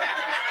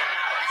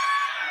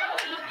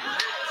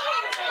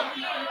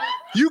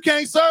 You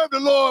can't serve the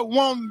Lord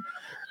one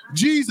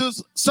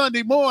Jesus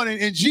Sunday morning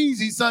and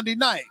Jeezy Sunday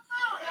night.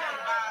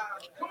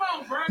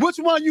 Which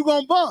one you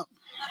gonna bump?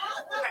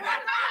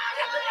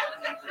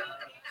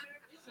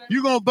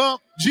 You gonna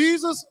bump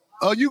Jesus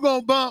or you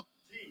gonna bump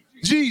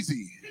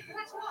Jeezy?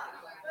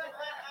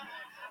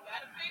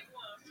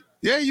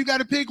 Yeah, you got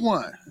to pick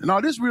one.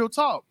 No, this real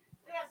talk.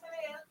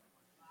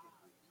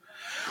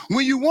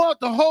 When you want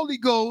the Holy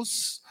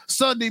Ghost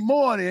Sunday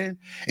morning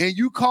and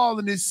you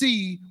calling to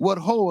see what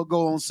hoe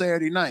go on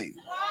Saturday night.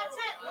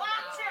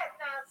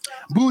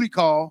 Booty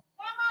call.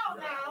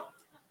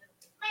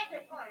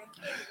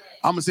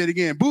 I'm gonna say it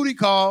again. Booty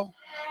call.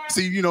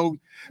 See, you know,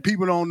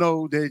 people don't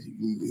know that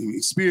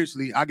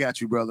spiritually. I got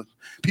you, brother.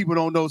 People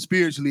don't know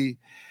spiritually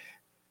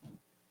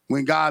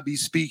when God be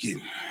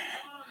speaking.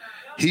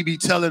 He be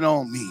telling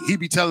on me. He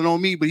be telling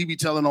on me, but he be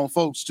telling on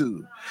folks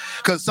too.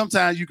 Because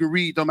sometimes you can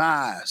read them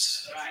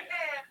eyes.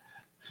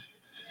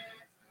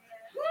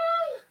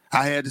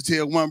 I had to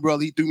tell one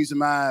brother, he threw me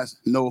some eyes,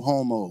 no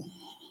homo.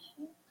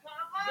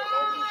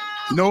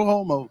 No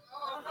homo.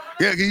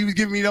 Yeah, he was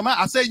giving me them eyes.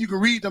 I said you can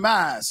read them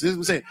eyes. This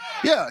was saying,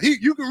 yeah,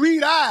 you can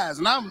read eyes.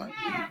 And I'm like,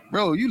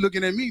 bro, you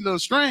looking at me a little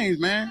strange,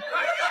 man.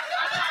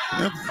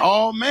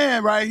 Oh,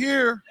 man, right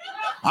here.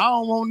 I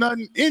don't want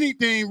nothing,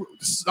 anything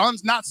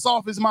not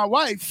soft as my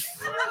wife.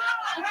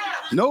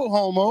 No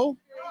homo.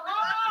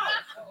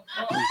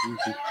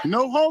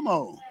 No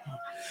homo.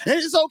 And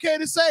it's okay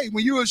to say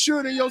when you're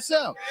assured in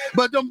yourself.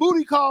 But them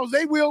booty calls,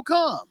 they will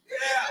come.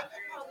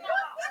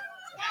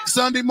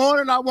 Sunday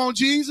morning, I want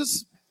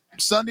Jesus.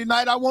 Sunday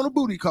night, I want a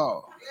booty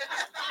call.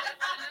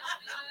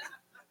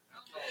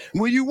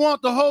 When you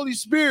want the Holy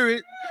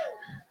Spirit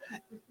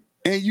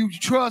and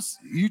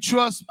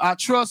I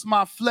trust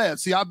my flesh.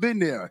 See, I've been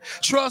there.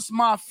 Trust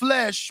my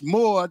flesh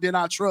more than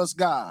I trust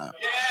God.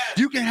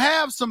 You can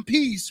have some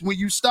peace when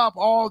you stop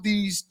all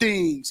these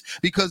things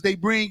because they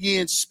bring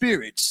in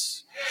spirits.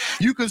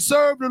 You can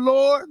serve the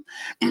Lord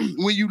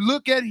when you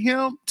look at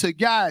him to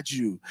guide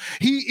you.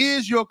 He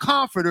is your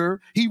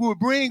comforter. He will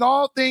bring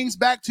all things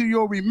back to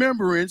your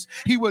remembrance.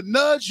 He will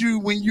nudge you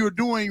when you're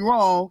doing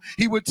wrong.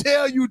 He will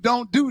tell you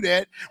don't do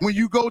that when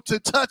you go to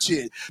touch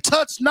it.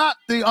 Touch not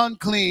the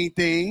unclean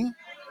thing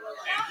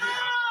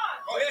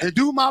and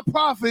do my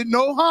prophet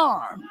no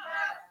harm.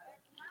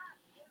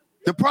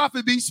 The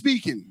prophet be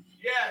speaking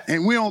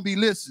and we don't be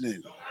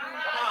listening.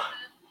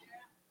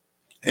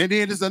 And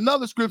then there's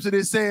another scripture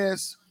that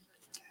says,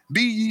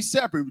 be ye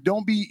separate.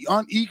 Don't be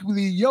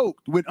unequally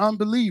yoked with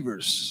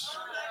unbelievers.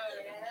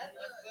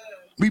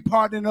 We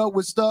partnering up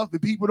with stuff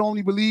that people don't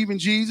even believe in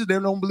Jesus. They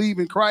don't believe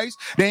in Christ.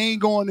 They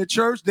ain't going to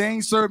church. They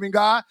ain't serving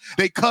God.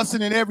 They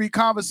cussing in every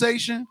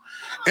conversation,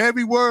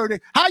 every word.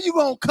 How you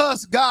going to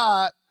cuss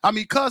God?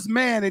 Cuss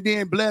man and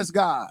then bless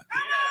God.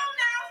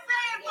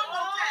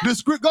 The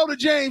script, go to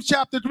James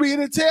chapter 3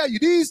 and it'll tell you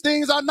these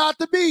things are not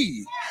to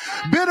be.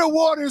 Bitter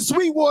water and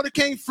sweet water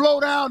can't flow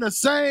down the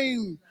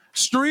same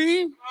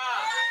stream.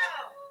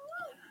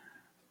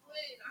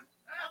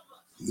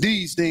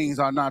 These things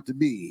are not to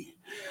be.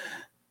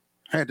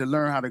 I had to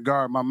learn how to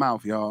guard my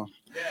mouth, y'all.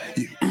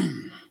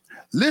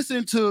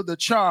 Listen to the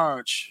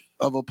charge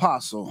of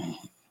apostle.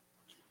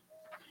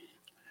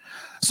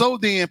 So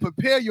then,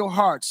 prepare your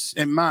hearts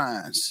and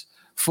minds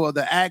for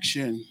the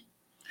action.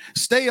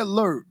 Stay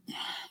alert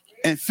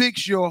and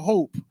fix your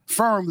hope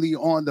firmly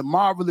on the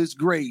marvelous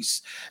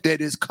grace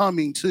that is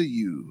coming to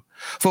you.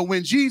 For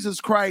when Jesus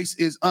Christ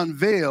is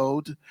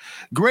unveiled,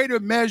 greater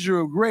measure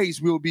of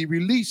grace will be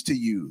released to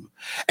you.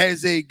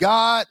 As a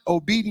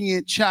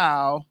God-obedient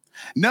child,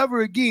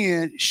 never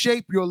again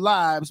shape your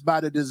lives by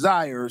the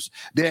desires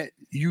that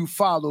you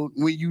followed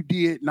when you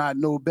did not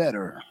know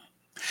better.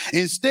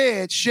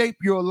 Instead, shape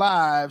your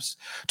lives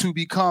to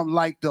become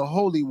like the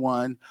Holy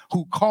One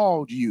who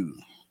called you.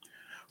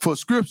 For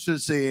scripture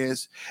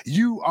says,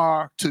 you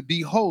are to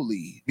be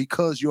holy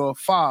because your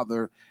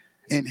Father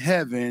in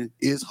heaven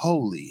is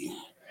holy.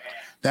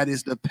 That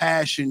is the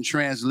Passion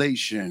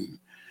Translation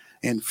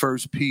in 1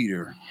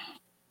 Peter.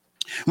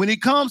 When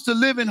it comes to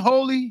living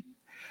holy,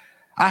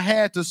 I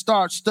had to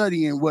start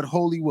studying what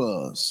holy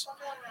was.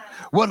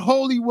 What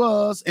holy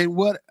was and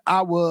what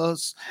I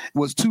was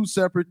two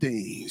separate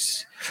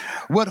things.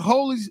 What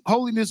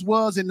holiness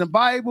was in the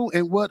Bible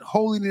and what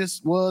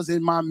holiness was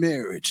in my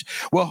marriage.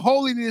 What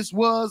holiness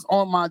was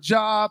on my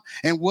job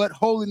and what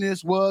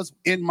holiness was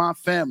in my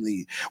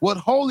family. What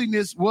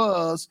holiness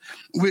was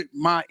with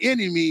my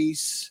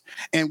enemies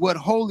and what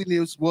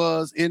holiness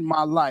was in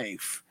my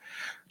life.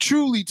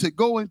 Truly to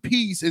go in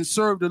peace and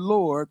serve the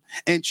Lord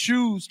and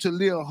choose to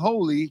live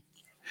holy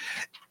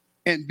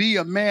and be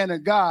a man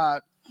of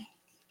God.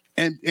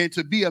 And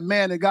to be a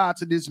man of God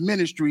to this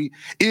ministry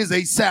is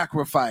a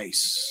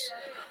sacrifice.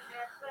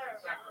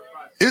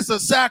 It's a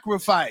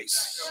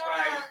sacrifice.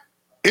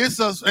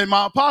 And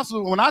my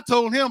apostle, when I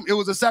told him it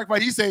was a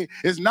sacrifice, he said,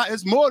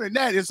 it's more than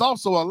that. It's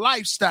also a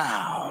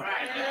lifestyle.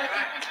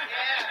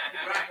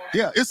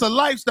 Yeah, it's a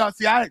lifestyle.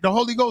 See, the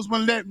Holy Ghost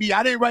wouldn't let me.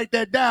 I didn't write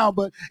that down,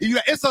 but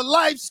it's a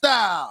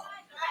lifestyle.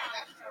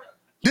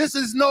 This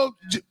is no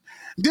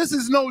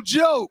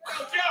joke.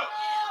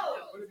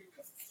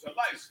 It's a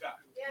lifestyle.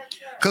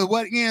 Because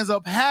what ends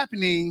up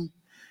happening,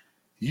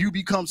 you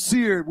become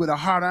seared with a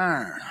hot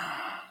iron.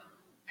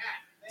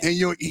 And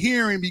your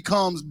hearing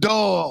becomes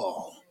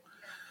dull.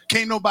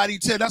 Can't nobody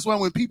tell. That's why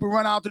when people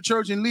run out the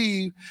church and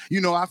leave,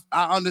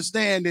 I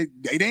understand that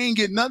they ain't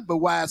getting nothing but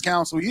wise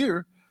counsel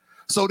here.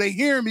 So their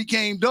hearing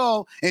became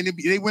dull and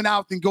they went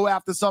out and go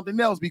after something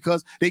else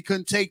because they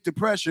couldn't take the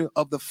pressure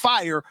of the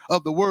fire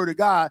of the word of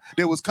God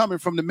that was coming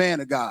from the man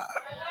of God.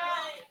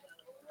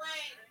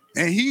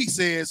 And he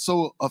said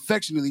so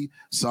affectionately,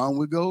 some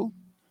would go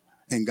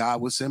and God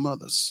would send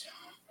others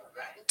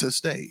to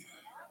stay.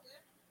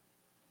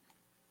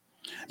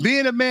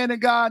 Being a man of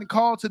God and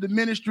called to the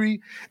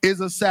ministry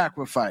is a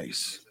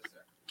sacrifice.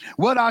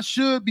 What I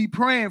should be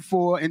praying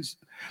for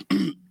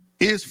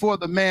is for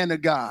the man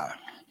of God.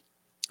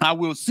 I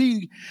will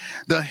see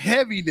the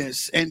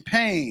heaviness and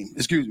pain,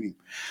 as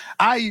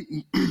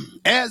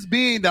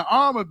being the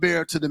armor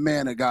bearer to the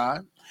man of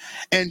God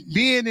and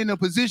being in a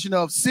position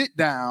of sit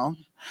down,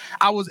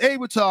 I was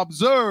able to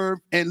observe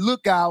and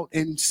look out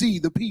and see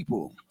the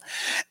people.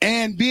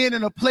 And being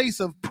in a place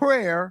of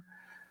prayer,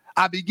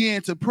 I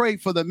began to pray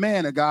for the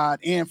man of God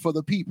and for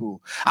the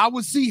people. I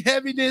would see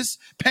heaviness,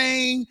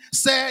 pain,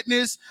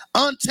 sadness,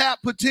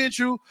 untapped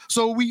potential.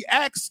 So we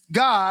asked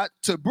God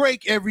to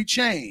break every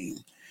chain.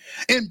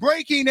 In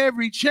breaking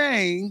every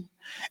chain,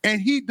 and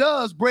he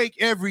does break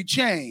every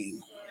chain.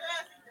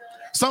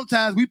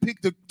 Sometimes we pick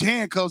the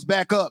handcuffs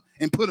back up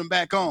and put them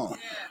back on.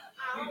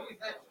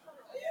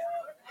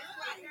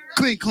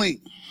 Clink,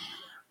 clink.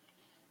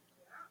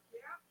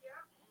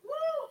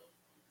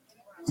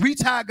 We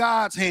tie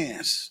God's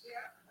hands.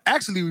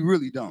 Actually, we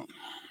really don't.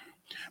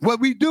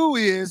 What we do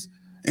is,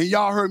 and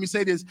y'all heard me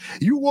say this,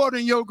 you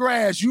watering your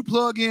grass, you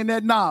plug in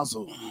that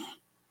nozzle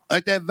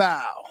at that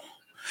valve.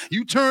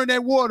 You turn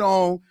that water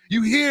on,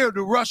 you hear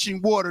the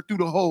rushing water through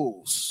the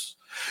hose.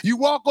 You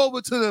walk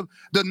over to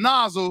the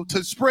nozzle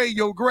to spray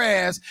your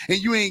grass, and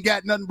you ain't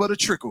got nothing but a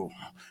trickle.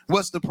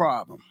 What's the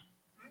problem?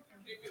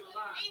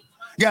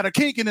 Got a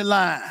kink in the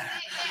line.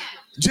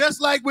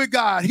 Just like with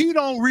God, he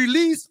don't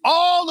release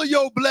all of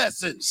your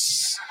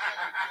blessings.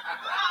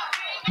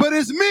 But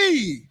it's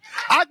me.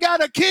 I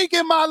got a kink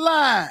in my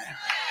line.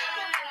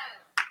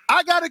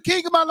 I got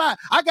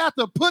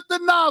to put the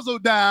nozzle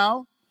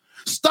down.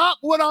 Stop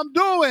what I'm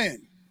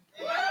doing.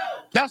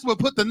 That's what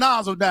put the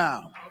nozzle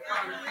down.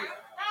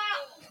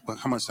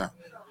 How much time?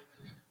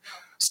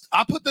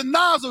 I put the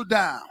nozzle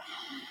down.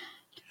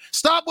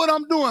 Stop what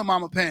I'm doing,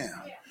 Mama Pam.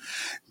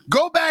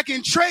 Go back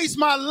and trace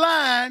my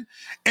line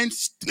and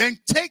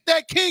take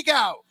that kink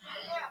out.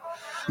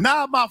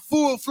 Now my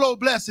full flow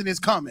blessing is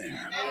coming.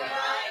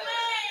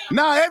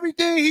 Now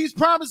everything he's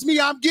promised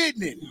me, I'm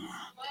getting it.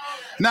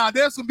 Now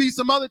there's gonna be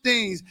some other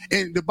things,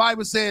 and the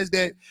Bible says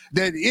that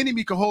the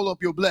enemy can hold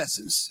up your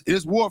blessings.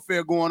 There's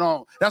warfare going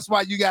on. That's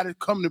why you got to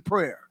come to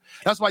prayer.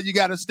 That's why you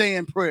got to stay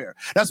in prayer.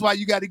 That's why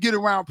you got to get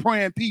around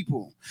praying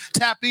people.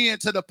 Tap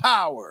into the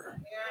power.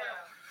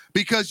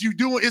 Because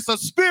it's a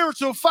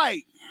spiritual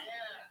fight.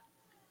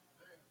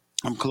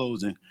 I'm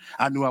closing.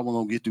 I knew I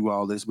wasn't gonna get through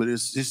all this, but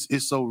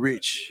it's so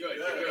rich.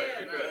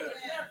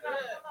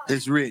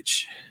 It's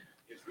rich.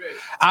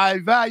 I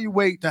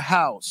evaluate the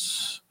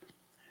house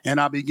and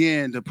I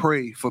began to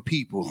pray for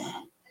people.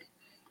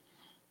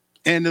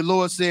 And the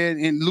Lord said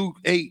in Luke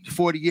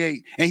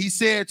 8:48, and he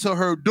said to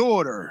her,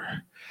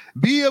 daughter,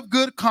 be of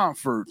good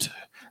comfort,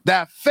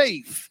 thy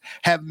faith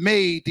have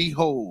made thee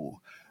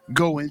whole.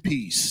 Go in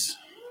peace.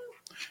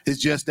 It's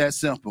just that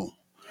simple.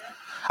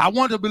 I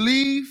want to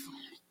believe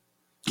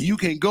you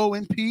can go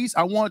in peace.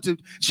 I want to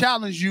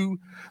challenge you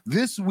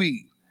this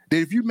week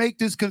that if you make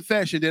this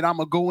confession that I'm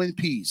going to go in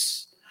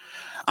peace,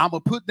 I'm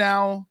going to put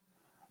down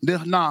the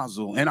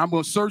nozzle and I'm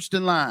going to search the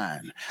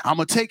line. I'm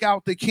going to take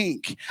out the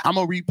kink. I'm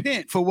going to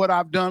repent for what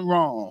I've done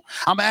wrong.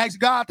 I'm going to ask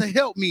God to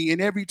help me in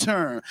every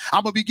turn.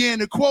 I'm going to begin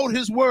to quote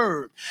his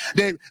word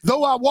that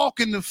though I walk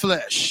in the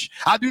flesh,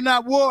 I do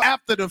not war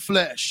after the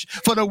flesh.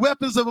 For the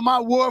weapons of my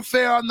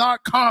warfare are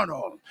not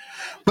carnal,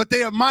 but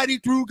they are mighty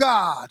through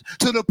God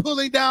to the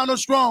pulling down of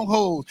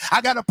strongholds. I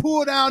got to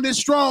pull down this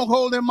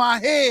stronghold in my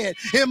head,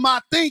 in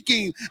my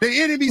thinking.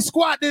 The enemy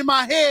squatting in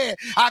my head.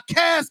 I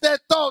cast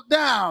that thought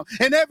down,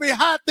 and every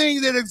high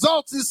thing that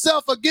exalts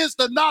itself against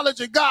the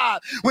knowledge of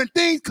God. When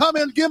things come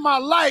and give my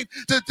life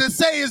to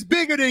say it's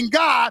bigger than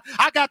God,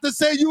 I got to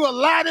say you a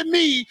lie to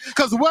me,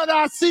 because what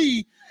I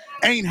see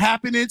ain't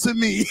happening to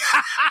me.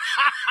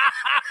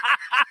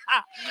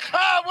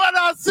 What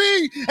I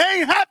see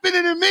ain't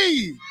happening to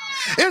me.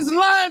 It's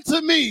lying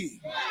to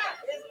me.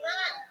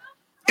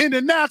 In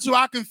the natural,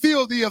 I can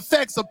feel the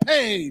effects of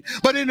pain,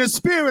 but in the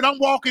spirit, I'm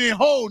walking in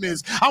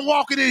wholeness. I'm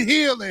walking in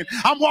healing.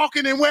 I'm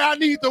walking in where I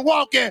need to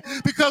walk at,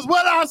 because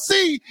what I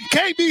see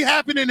can't be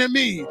happening to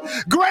me.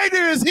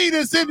 Greater is he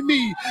that's in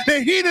me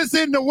than he that's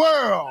in the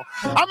world.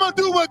 I'm going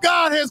to do what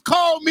God has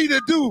called me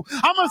to do.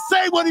 I'm going to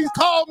say what he's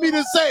called me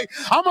to say.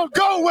 I'm going to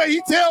go where he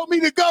tells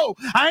me to go.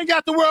 I ain't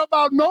got to worry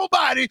about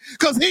nobody,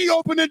 because he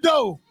opened the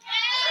door.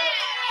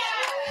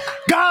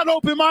 God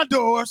opened my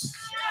doors.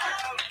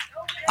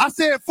 I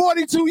said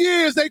 42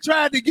 years they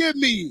tried to give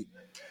me,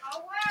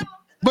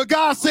 but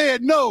God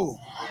said no.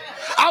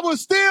 I would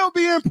still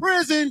be in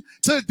prison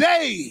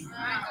today,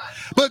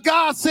 but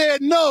God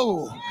said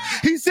no.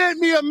 He sent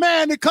me a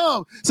man to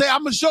come, say,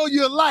 I'm going to show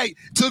you a light.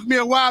 Took me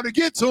a while to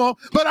get to him,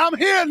 but I'm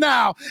here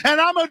now,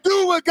 and I'm going to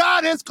do what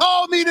God has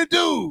called me to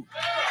do.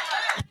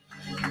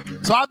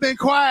 So I've been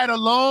quiet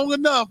long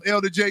enough,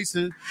 Elder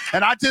Jason,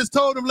 and I just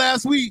told him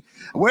last week,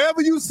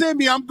 wherever you send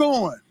me, I'm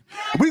going.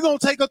 We're going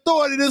to take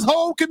authority this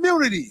whole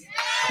community.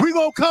 We're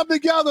going to come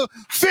together,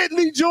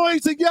 fitly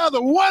joined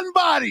together, one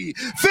body,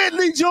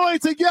 fitly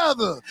joined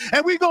together.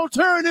 And we're going to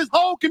turn this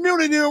whole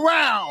community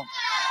around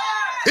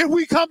if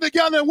we come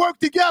together and work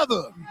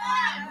together.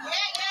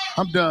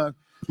 I'm done.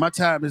 My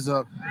time is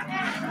up.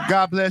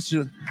 God bless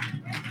you.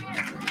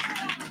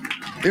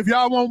 If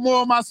y'all want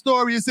more of my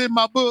story, it's in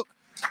my book.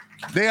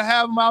 They'll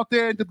have them out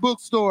there in the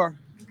bookstore.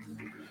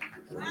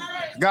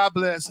 God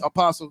bless,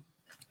 Apostle.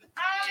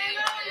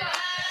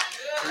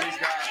 Praise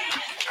God.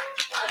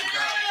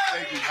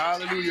 Thank you.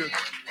 Hallelujah.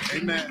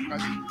 Amen.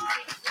 Amen.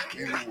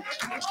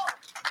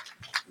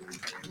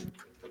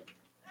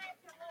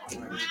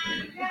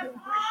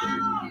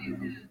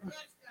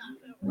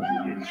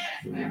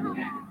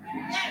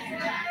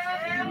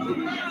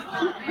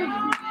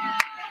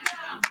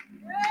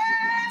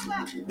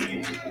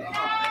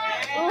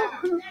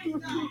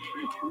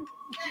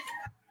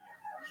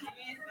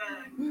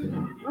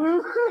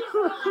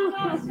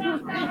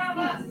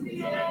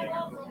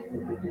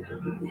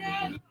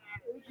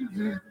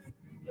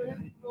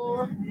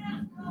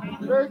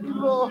 Thank you,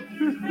 Lord.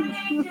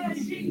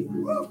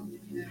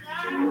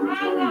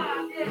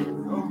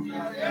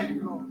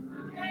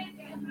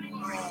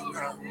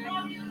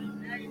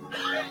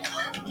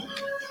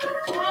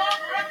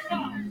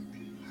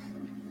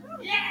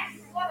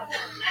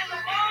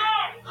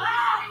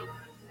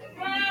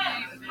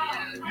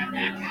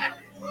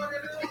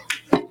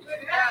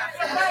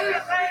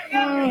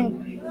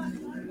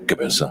 Give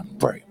me something,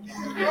 pray.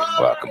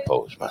 While I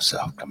compose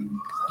myself.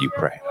 Come, you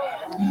pray.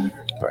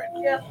 Pray.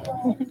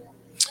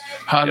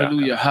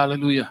 Hallelujah,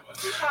 hallelujah.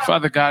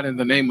 Father God, in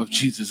the name of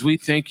Jesus, we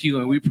thank you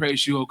and we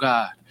praise you, oh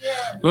God.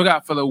 Lord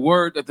God, for the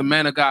word that the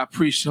man of God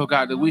preached, oh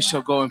God, that we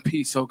shall go in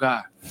peace, oh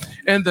God.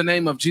 In the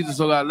name of Jesus,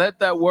 oh God, let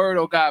that word,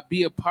 oh God,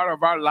 be a part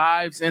of our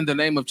lives in the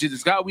name of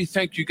Jesus. God, we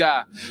thank you,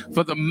 God,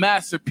 for the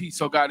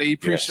masterpiece, oh God, that he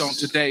preached on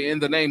today in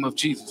the name of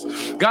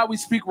Jesus. God, we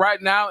speak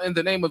right now in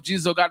the name of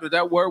Jesus, oh God,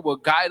 that word will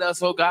guide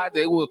us, oh God,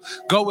 that it will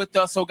go with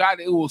us, oh God,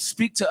 it will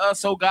speak to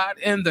us, oh God,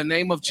 in the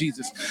name of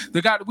Jesus.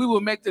 The God, we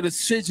will make the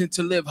decision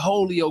to live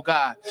holy, oh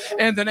God,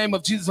 in the name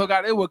of Jesus, oh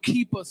God, it will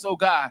keep us, oh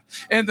God,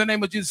 in the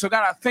name of Jesus. So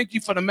God, I thank you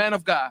for the man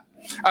of God.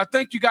 I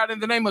thank you, God, in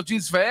the name of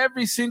Jesus, for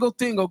every single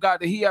thing, oh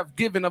God, that he have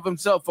given of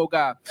himself, oh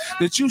God,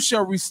 that you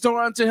shall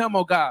restore unto him,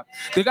 oh God.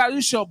 That God,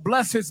 you shall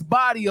bless his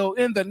body, oh,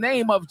 in the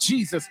name of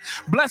Jesus.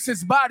 Bless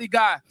his body,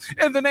 God,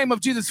 in the name of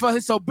Jesus, for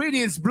his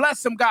obedience.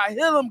 Bless him, God.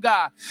 Heal him,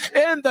 God,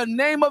 in the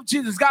name of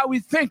Jesus. God, we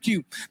thank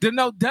you that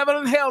no devil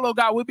in hell, oh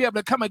God, will be able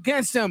to come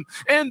against him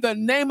in the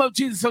name of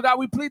Jesus. So God,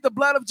 we plead the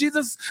blood of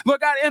Jesus,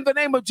 Lord God, in the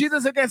name of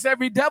Jesus, against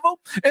every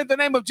devil. In the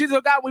name of Jesus,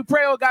 oh God, we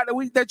pray, oh God,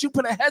 that you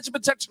put a hedge of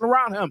protection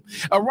around him,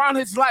 around around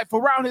his life,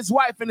 around his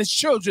wife and his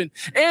children.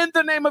 In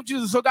the name of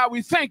Jesus. So God,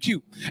 we thank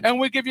you. And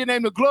we give your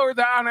name the glory,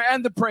 the honor,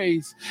 and the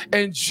praise.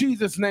 In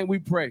Jesus' name we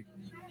pray.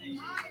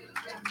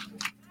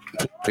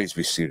 Please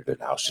be seated in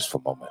the house just for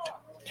a moment.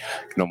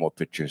 No more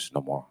pictures,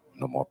 no more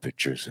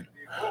pictures, and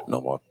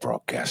no more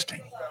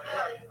broadcasting.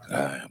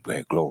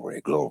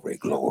 Glory, glory,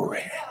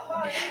 glory.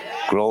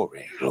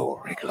 Glory,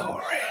 glory,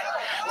 glory.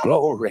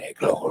 Glory,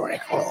 glory,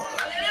 glory.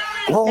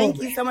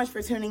 Thank you so much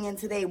for tuning in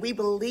today. We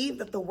believe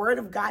that the word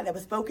of God that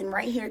was spoken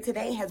right here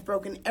today has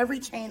broken every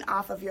chain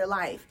off of your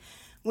life.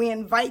 We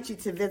invite you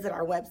to visit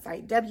our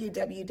website,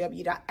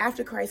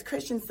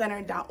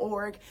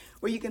 www.afterchristchristiancenter.org,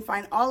 where you can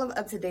find all of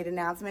up-to-date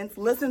announcements,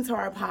 listen to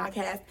our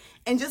podcast,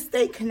 and just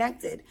stay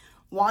connected.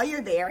 While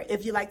you're there,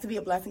 if you'd like to be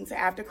a blessing to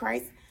After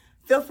Christ,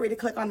 feel free to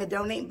click on the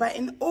donate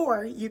button,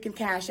 or you can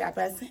cash app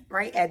us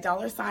right at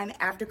 $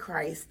 After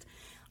Christ.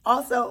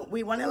 Also,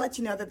 we want to let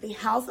you know that the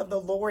house of the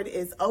Lord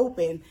is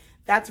open.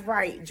 That's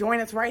right.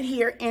 Join us right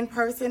here in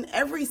person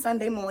every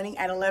Sunday morning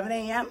at 11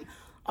 a.m.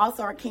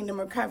 Also, our Kingdom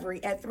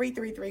Recovery at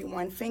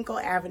 3331 Finkel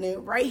Avenue,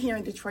 right here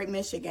in Detroit,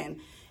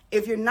 Michigan.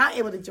 If you're not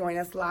able to join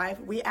us live,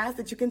 we ask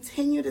that you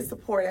continue to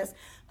support us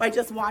by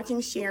just watching,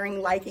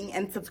 sharing, liking,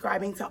 and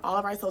subscribing to all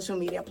of our social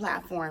media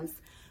platforms.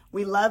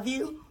 We love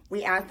you.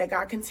 We ask that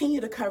God continue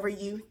to cover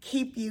you,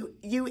 keep you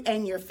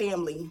and your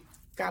family.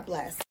 God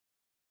bless.